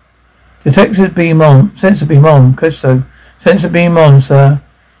 Detectors beam on. Sensor beam on. Kesto. Sensor beam on, sir.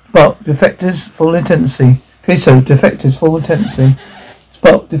 Spock. Defectors full intensity. Kesto. Defectors full intensity.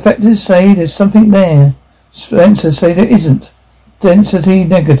 Spock. Defectors say there's something there. Sensors say there isn't. Density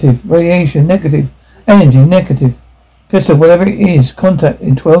negative. Radiation negative. Energy negative. Kesto. Whatever it is, contact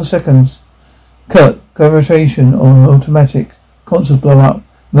in 12 seconds. Kirk. Gravitation on automatic. Consoles blow up.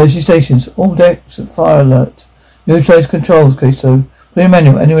 Emergency stations. All decks at fire alert. Neutralize controls, Kesto. Play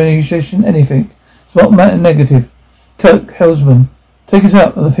manual, any registration, anything. Spot matter negative. Kirk Helsman. Take us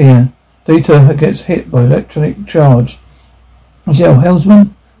out of here. Data gets hit by electronic charge. Michelle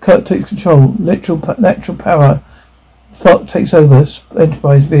Helsman. Kirk takes control. Electrical power. Spock takes over.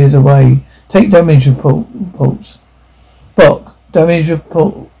 Enterprise veers away. Take damage reports. Spock. Damage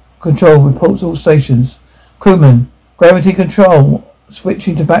report. Control reports all stations. Crewman. Gravity control.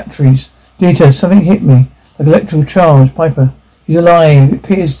 Switching to batteries. Data. Something hit me. Like electrical charge. Piper. He's alive. It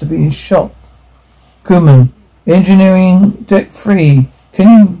appears to be in shock. Crewman. Engineering deck 3. Can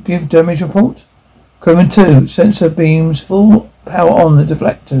you give damage report? Crewman 2. Sensor beams full power on the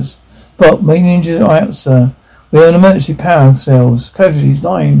deflectors. Spock. Main engines are out, sir. We're on emergency power cells. Casualties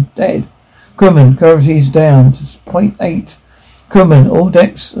 9, dead. Crewman, gravity is down to 0.8. Crewman, all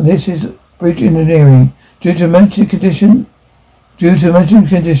decks. This is bridge engineering. Due to emergency conditions.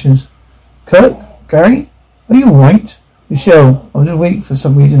 Kirk? Gary? Are you alright? Michelle, I'm a little weak for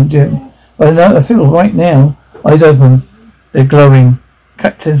some reason, Jim. But I feel right now. Eyes open. They're glowing.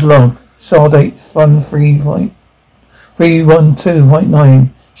 Captain's log. Stardate 312.9.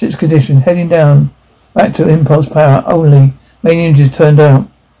 Ship's condition. Heading down. Back to impulse power only. Main engines burned out.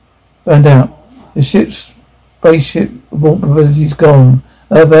 The ship's spaceship warp ability is gone.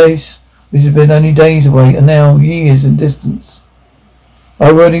 Our base, which has been only days away, and now years in distance.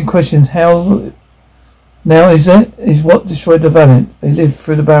 Our wording questions how now is what destroyed the Valiant. They lived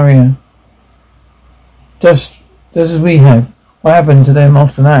through the barrier. Just as we have. What happened to them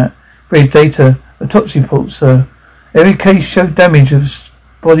after that? Brief data. Autopsy report, sir. Every case showed damage of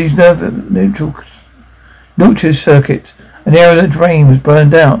body's neutral circuit. An area of the drain was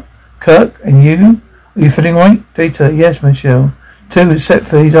burned out. Kirk, and you? Are you feeling right? Data, yes, Michelle. 2, except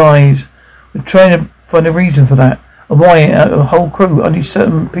for his eyes. We're trying to find a reason for that. And why out of the whole crew, only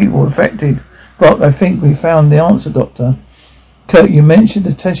certain people were affected. But I think we found the answer, Doctor. Kirk, you mentioned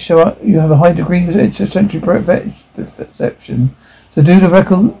the tests show you have a high degree of extrasensory perception. So do the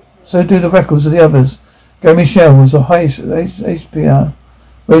records of the others. Gary Michelle was the highest HPR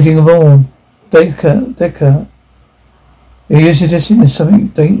rating of all. Decker. Are you suggesting there's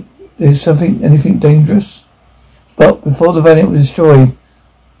anything dangerous? But before the Valiant was destroyed,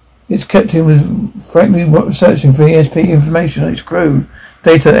 its captain was frankly searching for ESP information on its crew.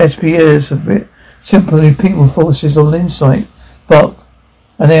 Data SPs of it. Simply people forces on insight. But,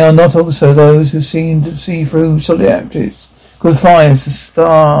 and they are not also those who seem to see through solid objects. Cause fires to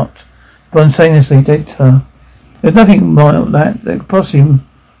start spontaneously. Data. There's nothing like that could possibly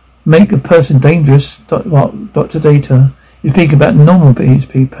make a person dangerous. Dr. Data. You speak about normal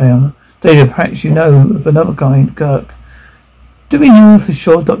ESP power. Data, perhaps you know of another kind. Kirk. Do we know for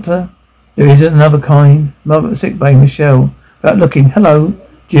sure, Doctor? There is another kind. Mother sick bay, Michelle. Without looking. Hello,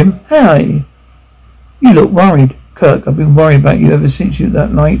 Jim. Hi. You look worried. Kirk, I've been worried about you ever since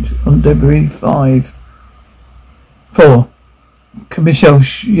that night on Debris 5. 4. Michelle,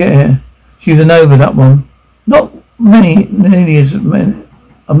 yeah. She was an over that one. Not nearly as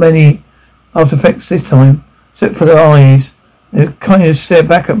many after effects this time, except for their eyes. They kind of stare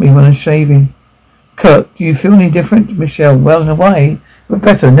back at me when I'm shaving. Kirk, do you feel any different? Michelle, well, in a way, but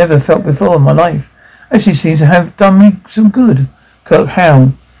better. Never felt before in my life. Actually seems to have done me some good. Kirk,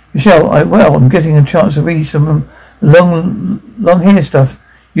 how? Michelle, I'm getting a chance to read some long hair stuff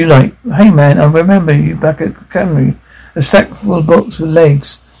you like. Hey man, I remember you back at Academy. A stack full of books with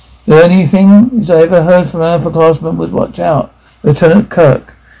legs. The only thing I ever heard from an upperclassman was watch out. Lieutenant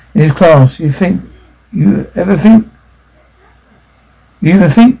Kirk. In his class, you ever think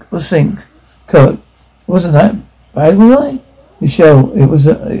or think? Kirk, wasn't that bad, was I? Michelle, it was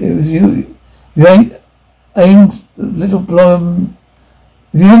you. You ain't aimed little blonde.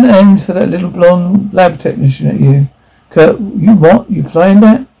 If you hadn't aimed for that little blonde lab technician at you. Kirk, you what? You planned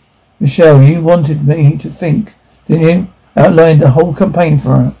that? Michelle, you wanted me to think, didn't you? Outlined the whole campaign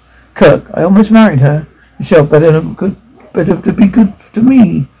for her. Kirk, I almost married her. Michelle, better to be good to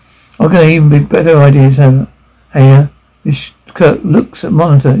me. I'm going to even be better ideas have. Hey, Kirk looks at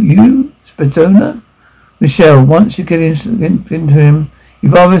monitor. You? Spadona? Michelle, once you get into him,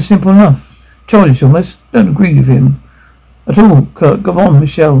 you're rather simple enough. Childish almost. Don't agree with him at all. Kirk, go on,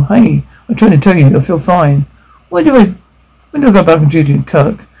 Michelle. Hey, I'm trying to tell you, I feel fine. When do I go back on duty?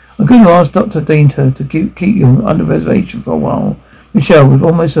 Kirk, I'm going to ask Dr. Dainter to keep you under reservation for a while. Michelle, with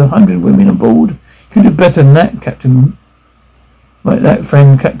almost 100 women on board, you can do better than that, Captain. Like that,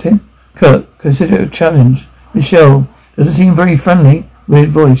 friend, Captain. Kirk, consider it a challenge. Michelle, doesn't seem very friendly. Weird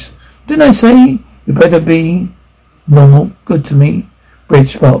voice. Didn't I say you better be normal, good to me?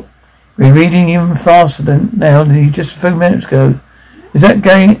 Bridge spot. We're reading even faster than you just a few minutes ago. Is that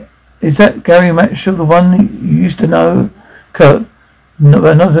Gary Matchell, the one you used to know? Kirk, not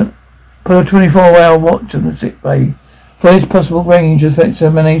put a 24-hour watch on the sick bay. First possible range of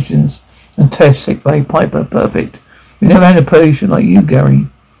examinations and tests, sick bay, Piper, perfect. We never had a patient like you, Gary.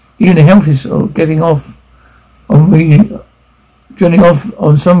 Even the healthiest are getting off on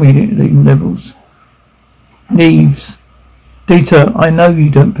some reading levels. Leaves. Dita, I know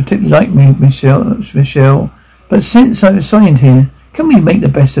you don't particularly like me, Michelle, but since I'm assigned here, can we make the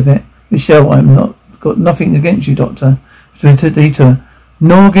best of it? Michelle, got nothing against you, Doctor. Dita,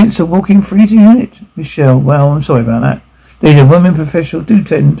 nor against the walking freezing unit. Michelle, well, I'm sorry about that. Dita, women professionals do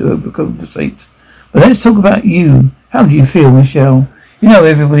tend to overcompensate. But let's talk about you. How do you feel, Michelle? You know,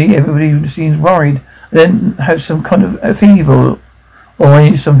 everybody seems worried then have some kind of fever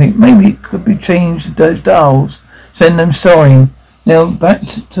or something. Maybe it could be changed those dials. Send them soaring. Now back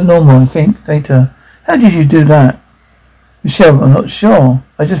to normal, I think. Data. How did you do that? Michelle, I'm not sure.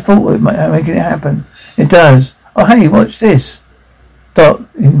 I just thought it might make it happen. It does. Oh, hey, watch this. Dot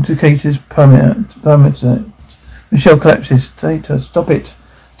indicators parameter. Michelle collapses. Data, stop it.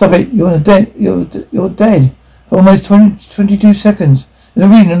 Stop it. You're dead. You're dead. For almost 22 seconds. In the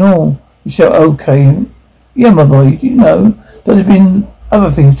reading and all. Michelle, okay. Yeah, my boy, you know. There have been other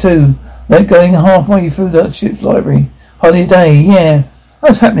things too. Like going halfway through that ship's library. Hardly a day, yeah.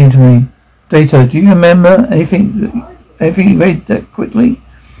 What's happening to me? Data, do you remember anything you read that quickly?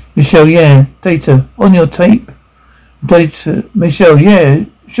 Michelle, yeah. Data, on your tape. Data, Michelle, yeah.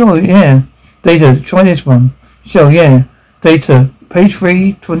 Sure, yeah. Data, try this one. Michelle, yeah. Data, page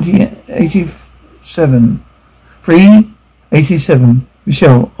 3, 2087. 387.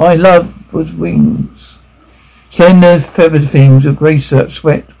 Michelle, I love was wings. Slender feathered things of grey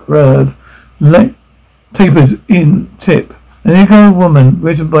sweat curve, tapered in tip. An Negro woman,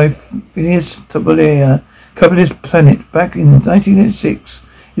 written by Phineas Tabulea, covered this planet back in 1986.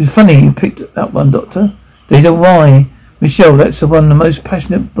 It's funny you picked that one, Doctor. Data, why? Michelle, that's one of the most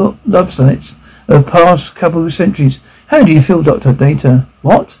passionate love sonnets of the past couple of centuries. How do you feel, Doctor? Data,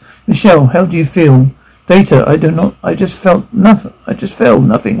 what? Michelle, how do you feel? Data, I just felt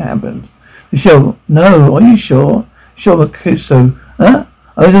nothing happened. Michelle, no, are you sure? Sure, so, huh?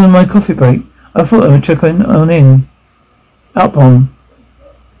 I was on my coffee break. I thought I would check up on.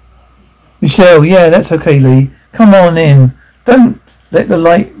 Michelle, yeah, that's okay, Lee. Come on in. Don't let the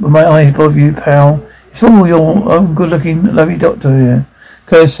light of my eyes bother you, pal. It's all your own good-looking, lovely doctor here.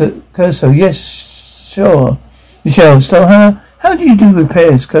 Curso, yes, sure. Michelle, so how do you do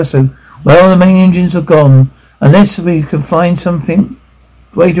repairs, Curso? Well, the main engines are gone. Unless we can find something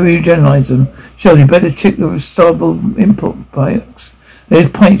way to regenerate them. Michelle, you better check the starboard input pipes.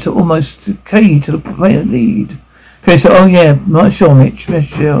 Those pipes are almost decayed to the planet lead. Curso, oh yeah, not sure,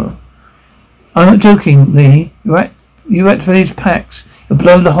 Michelle. I'm not joking, Lee. You activate these packs. You'll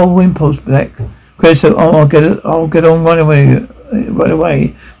blow the whole impulse back. Curso, oh, I'll get on right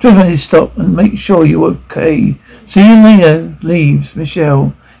away. Definitely stop and make sure you're okay. See you later. Leaves.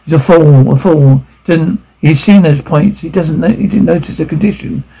 Michelle. He's a fool. He's seen those points. He didn't notice the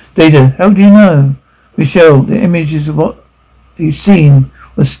condition. Data. How do you know? Michelle. The images of what he's seen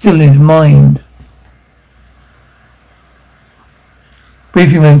was still in his mind.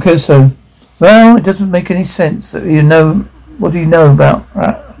 Briefing room. Curso. Well, it doesn't make any sense that you know what do you know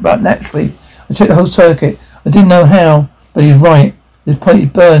about naturally. I checked the whole circuit. I didn't know how, but he's right. This plate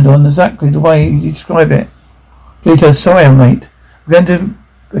is burned on exactly the way you describe it. Vito, sorry I'm late. I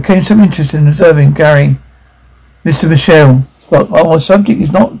became so interested in observing Gary. Mr. Michelle. Spock, our subject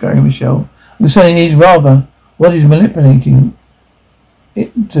is not Gary Michelle. I'm saying he's rather what he's manipulating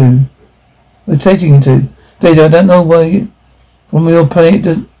into. Rotating into. Data, I don't know where from your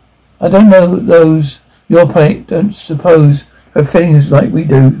planet I don't know those your planet don't suppose have feelings like we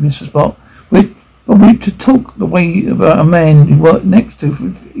do, Mr. Spock. But we to talk the way about a man you worked next to for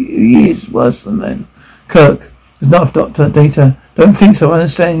years worse than then. Kirk, there's enough, Doctor. Data. Don't think so. I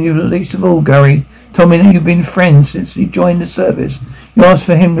understand you least of all, Gary. Told me that you've been friends since he joined the service. You asked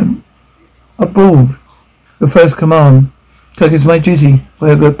for him abroad. Your first command. Kirk, it's my duty,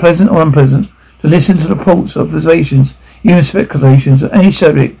 whether pleasant or unpleasant, to listen to the reports, observations, even speculations of any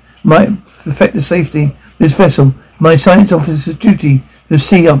subject might affect the safety of this vessel. My science officer's duty to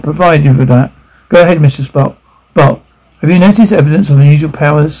see I'm provided for that. Go ahead, Mr. Spock. Spock, have you noticed evidence of unusual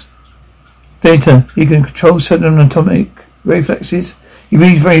powers? Data, he can control certain atomic reflexes. He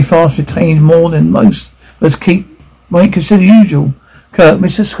reads very fast, retains more than most of us might consider usual. Kirk,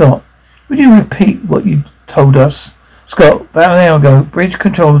 Mr. Scott, would you repeat what you told us? Scott, about an hour ago, bridge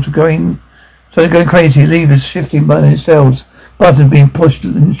controls were going crazy, levers shifting by themselves, buttons being pushed,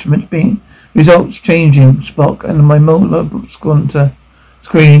 instruments being results changing. Spock, and my mobile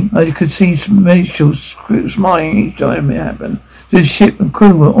screen, I could see some Mitchells smiling each time it happened. The ship and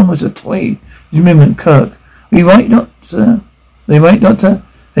crew were almost a toy. Remember, Kirk. Are you right, Doctor? Are you right, Doctor?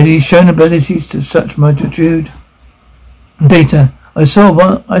 Has he shown abilities to such magnitude? Data. I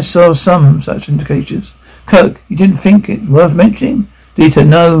saw some such indications. Kirk, you didn't think it worth mentioning? Data,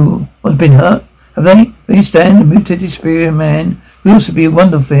 no. One's been hurt. Have they? They stand a mutated superior man. Would also be a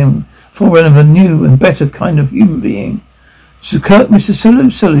wonderful thing. Forerunner of a new and better kind of human being. So Kirk, Mr.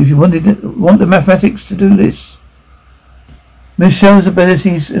 Sulu, if you want the mathematics to do this. Michelle's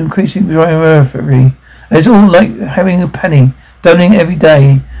abilities increasing gradually. It's all like having a penny, doubling every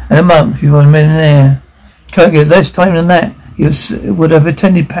day, and a month you are a millionaire. Kirk, you have less time than that. You would have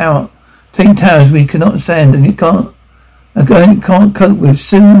attended power Twin Towers we cannot stand and can't cope with.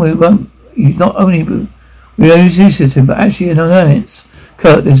 Soon we won't. Not only we resisted him, but actually in alliance.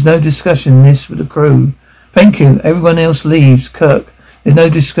 Kirk, there's no discussion in this with the crew. Thank you. Everyone else leaves. Kirk, there's no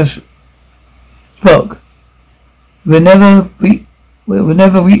discussion. Spock, we'll never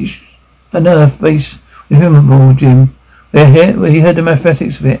reach an Earth base with him aboard, Jim. We heard the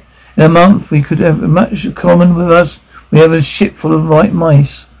mathematics of it. In a month, we could have much in common with us. We have a ship full of white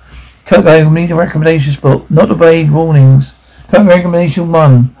mice. Kirk, I need a recommendations book, not the vague warnings. Kirk, recommendation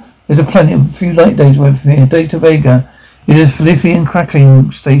 1. There's a planet a few light days away from here. Data Vega. It is a Philippian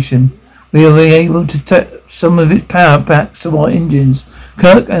crackling station. We will be able to tap some of its power back to our engines.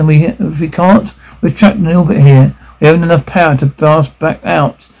 Kirk, and if we can't, we're trapped in orbit here. We haven't enough power to blast back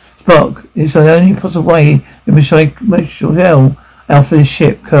out. Spock, it's the only possible way that Michelle Alpha this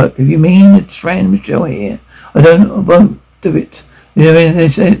ship. Kirk, if you mean to strand Michelle here, I won't do it.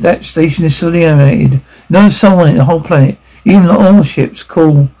 That station is fully eliminated. No someone in the whole planet, even the all ships,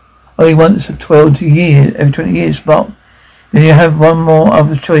 call only once every 20 years, Spock. Then you have one more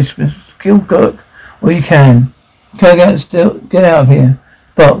other choice, kill Kirk, or you can. Kirk, get out of here.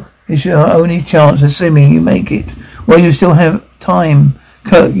 Spock, it's your only chance, assuming you make it. Well, you still have time.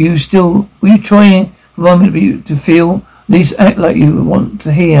 Kirk, will you try for a moment to feel, at least act like you want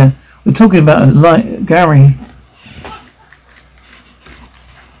to hear. We're talking about Gary.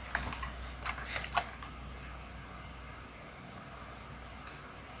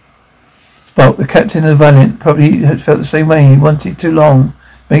 Spock, the captain of the Valiant, probably had felt the same way. He wanted too long to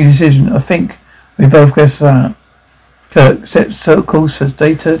make a decision. I think we both guessed that. Kirk, set course for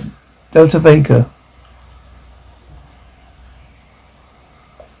Delta Vega.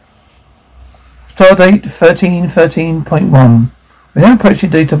 Stardate 1313.1. We're now approaching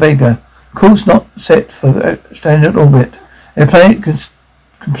Delta Vega. Course not set for standard orbit. A planet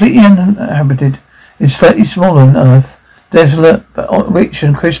completely uninhabited. It's slightly smaller than Earth. Desolate, but rich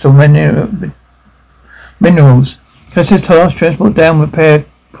in crystal minerals. Custer's task, transport down repair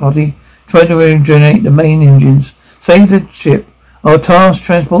party, try to regenerate the main engines. Save the ship. Our task,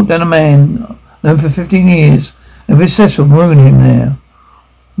 transport down a man, known for 15 years, and with Cecil, maroon him there.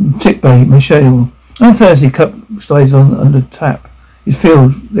 Sick bay, Michelle. On Thursday, cup slides on the tap. Is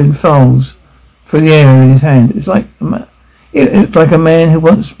filled, then falls through the air in his hand. It's like a man who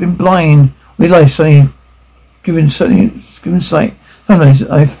once been blind, realized something. Given sight, sometimes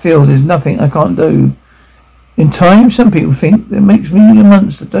I feel there's nothing I can't do. In time, some people think that makes me a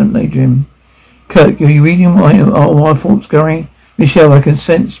monster, don't they, Jim? Kirk, are you reading my thoughts, Gary? Michelle, I can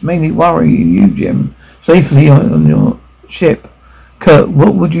sense mainly worry in you, Jim. Safely on your ship. Kirk,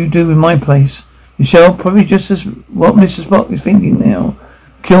 what would you do in my place? Michelle, probably just as what Mr. Spock is thinking now.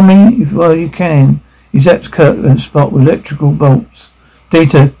 Kill me if you can. He zaps Kirk and Spock with electrical bolts.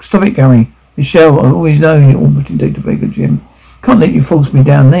 Data, stop it, Gary. Michelle, I've always known you're orbiting Data Vega, Jim. Can't let you force me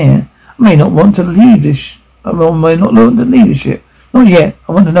down there. I may not want to leave this. I may not want to leave the ship. Not yet.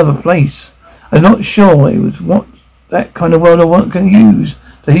 I want another place. I'm not sure it was what that kind of world I want can use.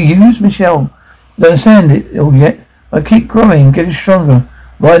 To use, Michelle? I don't understand it all yet. I keep growing, getting stronger.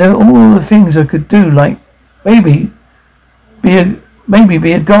 Right, all the things I could do, like maybe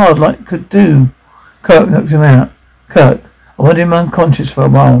be a guard, like could do. Kirk knocks him out. Kirk, I want him unconscious for a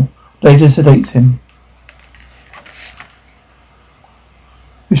while. Data sedates him.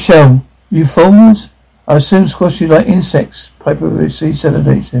 Michelle, you fools! I assume squash you like insects. Piper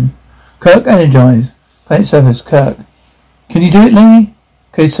sedates him. Kirk, energize. Planet surface. Kirk, can you do it, Lee?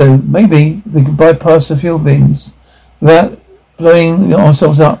 Okay, so maybe we can bypass the fuel bins without blowing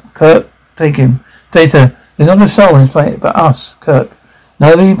ourselves up. Kirk, take him. Data, there's not a soul on this planet but us. Kirk,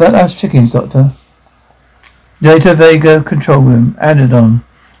 nobody but us chickens, Doctor. Data Vega control room. Added on.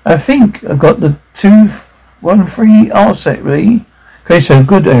 I think I got the 213 R set, Lee. Okay, so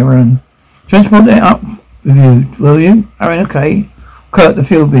good, Aaron. Transport it up with you, will you? Aaron, okay. Kirk, the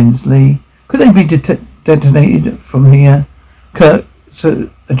fuel bins, Lee. Could they be detonated from here? Kirk,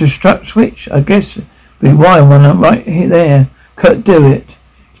 so a destruct switch? I guess we wire one up right here, there. Kirk, do it.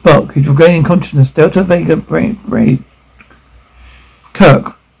 Spock, he's regaining consciousness. Delta Vega braid.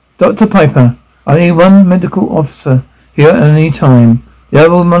 Kirk, Dr. Piper, I need one medical officer here at any time. The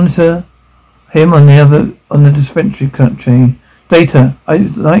other will monitor him on the dispensary country. Data,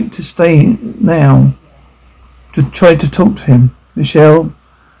 I'd like to stay now to try to talk to him. Michelle,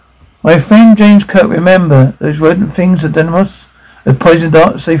 my friend James Kirk, remember those rodent things at Deimos? The poison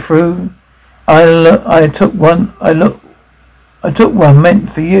darts they threw? I took one meant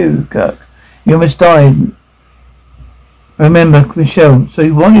for you, Kirk. You almost died. Remember, Michelle, so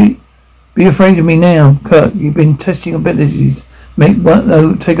why be afraid of me now, Kirk? You've been testing abilities.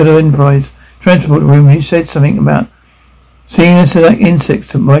 take on the Enterprise transport room. He said something about seeing us like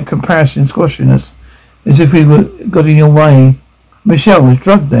insects and by comparison squashing us as if we got in your way. Michelle was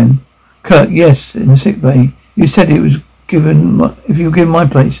drugged then. Kirk, yes, in the sick bay. You said it was if you were given my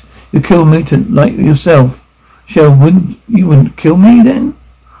place, you'd kill a mutant like yourself. Michelle, you wouldn't kill me then?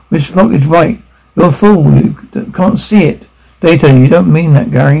 Mr. Spock is right. You're a fool. You can't see it. Data, you don't mean that,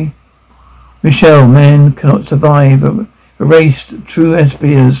 Gary. Michelle, man cannot survive. A race true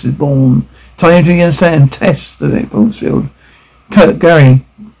SPS is born. Time to understand. Test the force field. Kirk, Gary,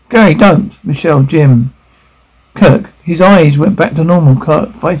 don't. Michelle, Jim. Kirk, his eyes went back to normal.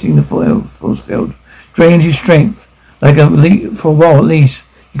 Kirk, fighting the force field, drained his strength for a while at least.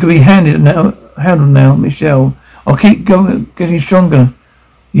 He could be handled now. Michelle, I'll keep going, getting stronger.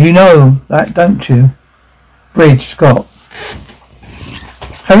 You know that, don't you? Bridge, Scott.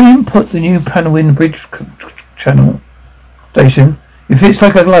 Having put the new panel in the bridge channel station, it fits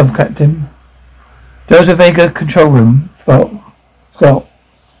like a glove, Captain. Delta Vega control room. Scott.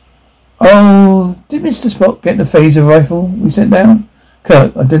 Oh, did Mr. Spock get the phaser rifle we sent down?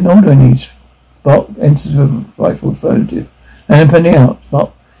 Kirk, I didn't order any. Spock enters the rifle affirmative. And penny out.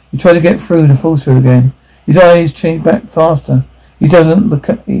 Spock, he tried to get through the force field again. His eyes changed back faster. He didn't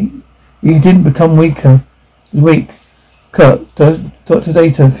become weaker. He's weak. Kirk, Dr.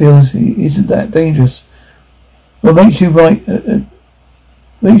 Data feels he isn't that dangerous. What makes you right and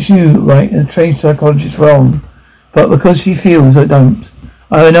a trained psychologist wrong. But because he feels I don't.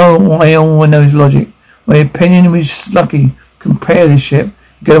 I know why no one knows logic. My opinion was lucky. Compare this ship.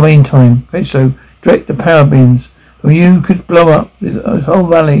 Get away in time. Okay, so direct the power beams. Or you could blow up this whole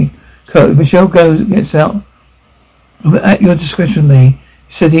valley. Kirk, Michelle gets out. At your discretion, Lee.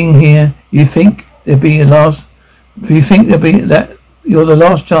 Sitting here, you think that you're the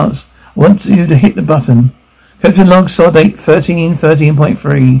last chance. I want you to hit the button. Captain Log, Stardate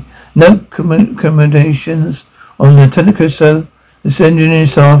 13.3. Note commendations on Lieutenant Christo. This engineering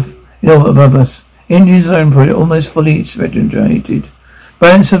staff, above us. Engine zone project almost fully regenerated.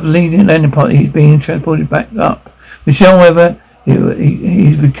 Balance of the leading landing party is being transported back up. Michelle, however,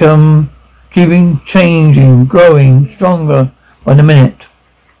 he's become changing, growing, stronger by the minute.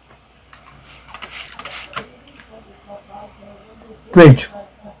 Bridge.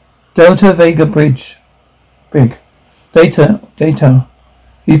 Delta Vega Bridge. Big. Data.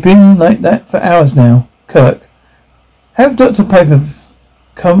 He's been like that for hours now. Kirk. Have Dr. Piper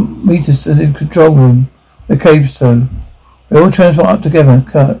come meet us in the control room. The cave stone. We all transport up together.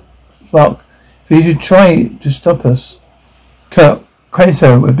 Kirk. Spock. If you should try to stop us. Kirk.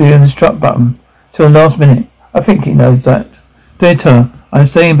 Queso would be on the strut button till the last minute. I think he knows that. Data. I'm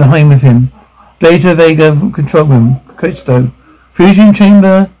staying behind with him. Data Vega control room. Queso. Fusion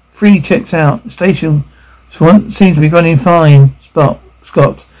chamber 3 checks out. The station seems to be running fine. Scott.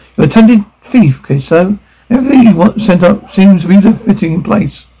 You're a talented thief, Queso. Everything you sent up seems to be fitting in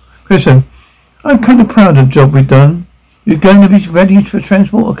place. Queso. I'm kind of proud of the job we've done. You're going to be ready to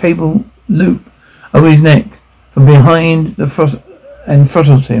transport a cable loop over his neck from behind and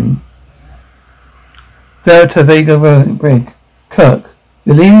throttles him. Delta Vega Brig. Kirk.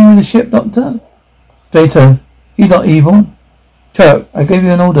 You're leaving with the ship, Doctor? Data. He's not evil. Kirk, I gave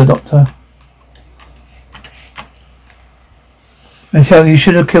you an order, Doctor. Michelle, you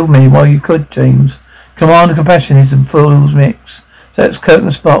should have killed me while you could, James. Command and compassion is the fool's mix. So that's Kirk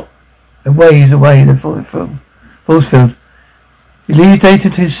and Spock. Away the force field. He leads Data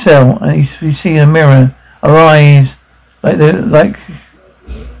to his cell, and we see in a mirror our eyes like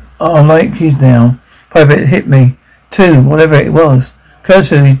his now. Piper hit me. 2, whatever it was.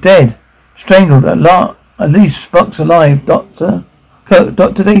 Cursor, he's dead. Strangled. At least Spock's alive, Doctor. Kirk,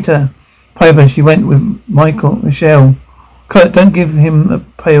 Dr. Data. Piper, she went with Michelle. Kirk, don't give him a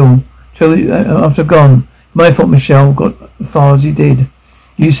pail till after gone. My fault Michelle got as far as he did.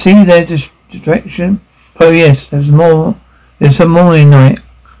 You see their distraction? Oh yes, there's some morning night.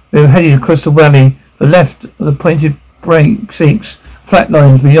 We're headed across the valley. The left of the pointed brake seeks. Flat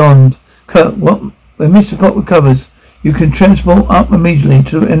lines beyond. Kirk, when Mr. Spock recovers, you can transport up immediately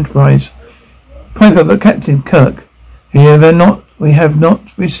to the Enterprise. Piper, but Captain Kirk, we have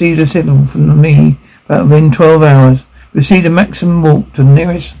not received a signal from me about within 12 hours. Received a maximum walk to the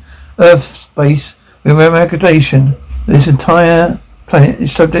nearest Earth base with remediation. This entire planet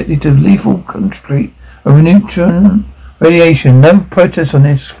is subjected to lethal country of neutron radiation. No protest on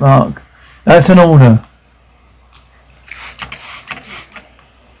this, Clark. That's an order.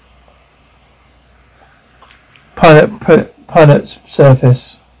 Pilot's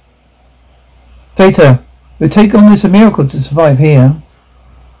surface. Data. We take on this a miracle to survive here.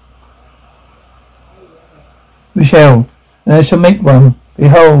 Michelle. and I shall make one.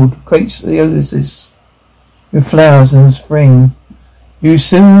 Behold, crates the oasis with flowers in spring. You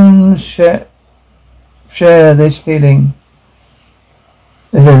soon share this feeling,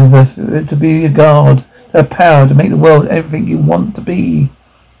 Elizabeth, to be a god, to have power to make the world everything you want to be.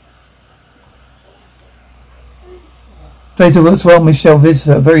 Later works well, Michelle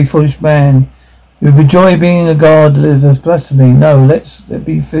Visitor, a very foolish man. You would enjoy being a god, Elizabeth, blasphemy. No, let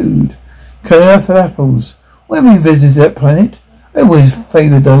be food. Curry for apples. When we visited that planet, I always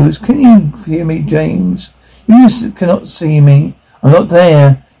favoured those. Can you hear me, James? You cannot see me. I'm not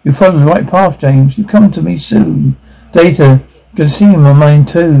there. You follow the right path, James. You come to me soon. Data can see in my mind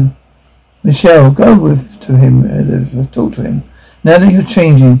too. Michelle, go to him. Talk to him. Now that you're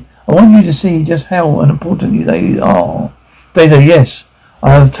changing, I want you to see just how unimportant they are. Data, yes.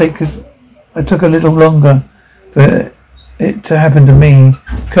 I took a little longer for it to happen to me.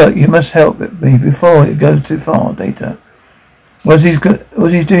 Kirk, you must help me before it goes too far, Data. What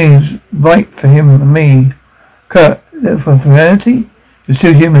he's doing is right for him and me. Kirk, for humanity? You're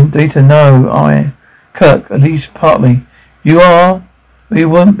still human, Data. No, Kirk, at least partly. You are, but you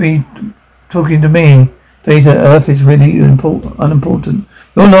won't be talking to me. Data, Earth is really unimportant.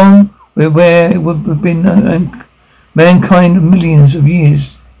 You're alone, we're where it would have been mankind millions of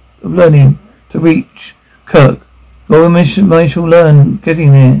years of learning to reach. Kirk, your mission shall learn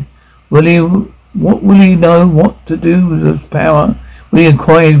getting there. Will he know what to do with his power? Will he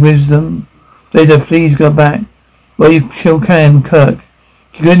acquire his wisdom? Data, please go back. Well, you still can, Kirk.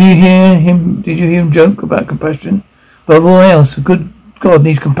 Did you hear him joke about compassion? Above all else, a good God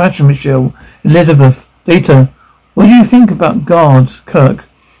needs compassion, Michelle. Elizabeth, Data, what do you think about gods, Kirk?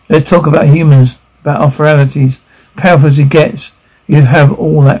 Let's talk about humans, about our frailties. Powerful as he gets, you have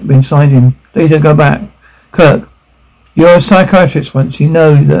all that inside him. Data, go back. Kirk, you're a psychiatrist once. You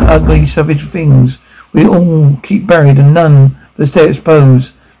know the ugly, savage things we all keep buried and none that stay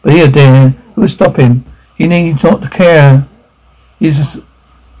exposed. But here, dear, who will stop him? He needs not to care. He's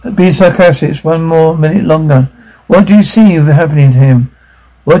be a psychiatrist one more minute longer. What do you see happening to him?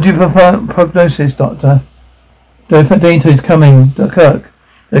 What do you prognosis, Doctor? The Data is coming, Kirk.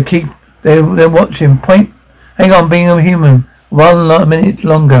 They'll watch him. Hang on, being a human. 1 minute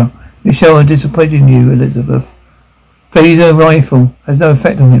longer. Michelle, I'm disappointed in you, Elizabeth. Phaser rifle has no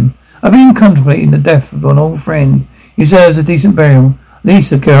effect on him. I've been contemplating the death of an old friend. He deserves a decent burial. At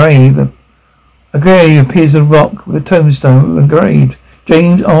least a grave. A grave appears a rock with a tombstone engraved.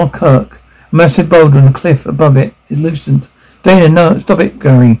 James R. Kirk. A massive boulder on the cliff above it is loosened. Dana, no, stop it,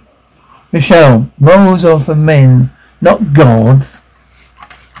 Gary. Michelle, roles are for men, not gods.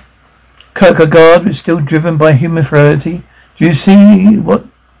 Kirk, a god, but still driven by human frailty. Do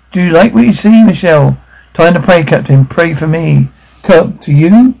you like what you see, Michelle? Time to pray, Captain. Pray for me. Kirk, to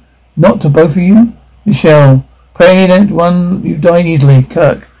you? Not to both of you? Michelle, pray that you die easily.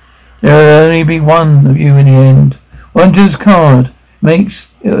 Kirk, there will only be one of you in the end. Wondrous card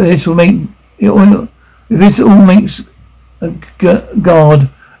if this all makes a God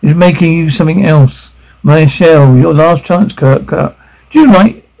is making you something else. Michelle, your last chance, Kirk. Do you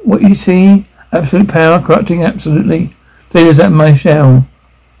like what you see? Absolute power, corrupting absolutely. There's that Michelle.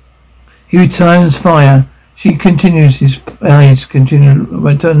 He returns fire. She continues, his eyes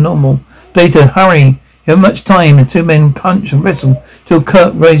return normal. Data, hurry. You have much time. The two men punch and wrestle till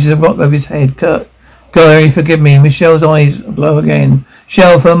Kirk raises a rock over his head. Kirk, Gary, forgive me. Michelle's eyes glow again.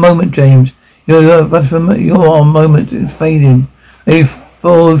 Michelle, for a moment, James. Your moment is fading. They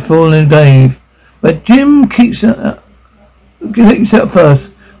fall in a grave. But Jim kicks it up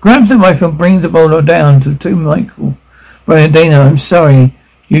first. Grabs the rifle and brings the boulder down to Michael. Brian, Dana, I'm sorry.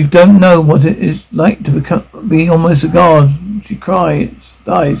 You don't know what it is like to be almost a god. She cries,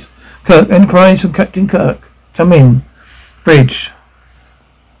 dies. Kirk, Enterprise from Captain Kirk. Come in. Bridge.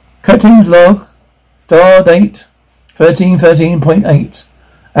 Captain's log. Star date 1313.8.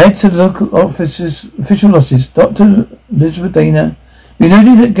 Add to the local officer's official losses. Dr. Elizabeth Dana. We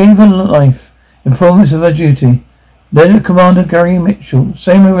noted that gave her life in performance of her duty. Lieutenant Commander Gary Mitchell.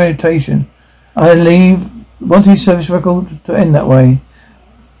 Same rotation. I want his service record to end that way.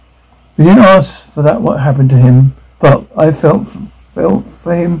 We didn't ask for that, what happened to him, but I felt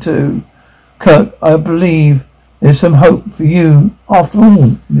for him too. Kirk, I believe there's some hope for you after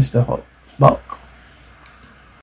all, Mr. Spock.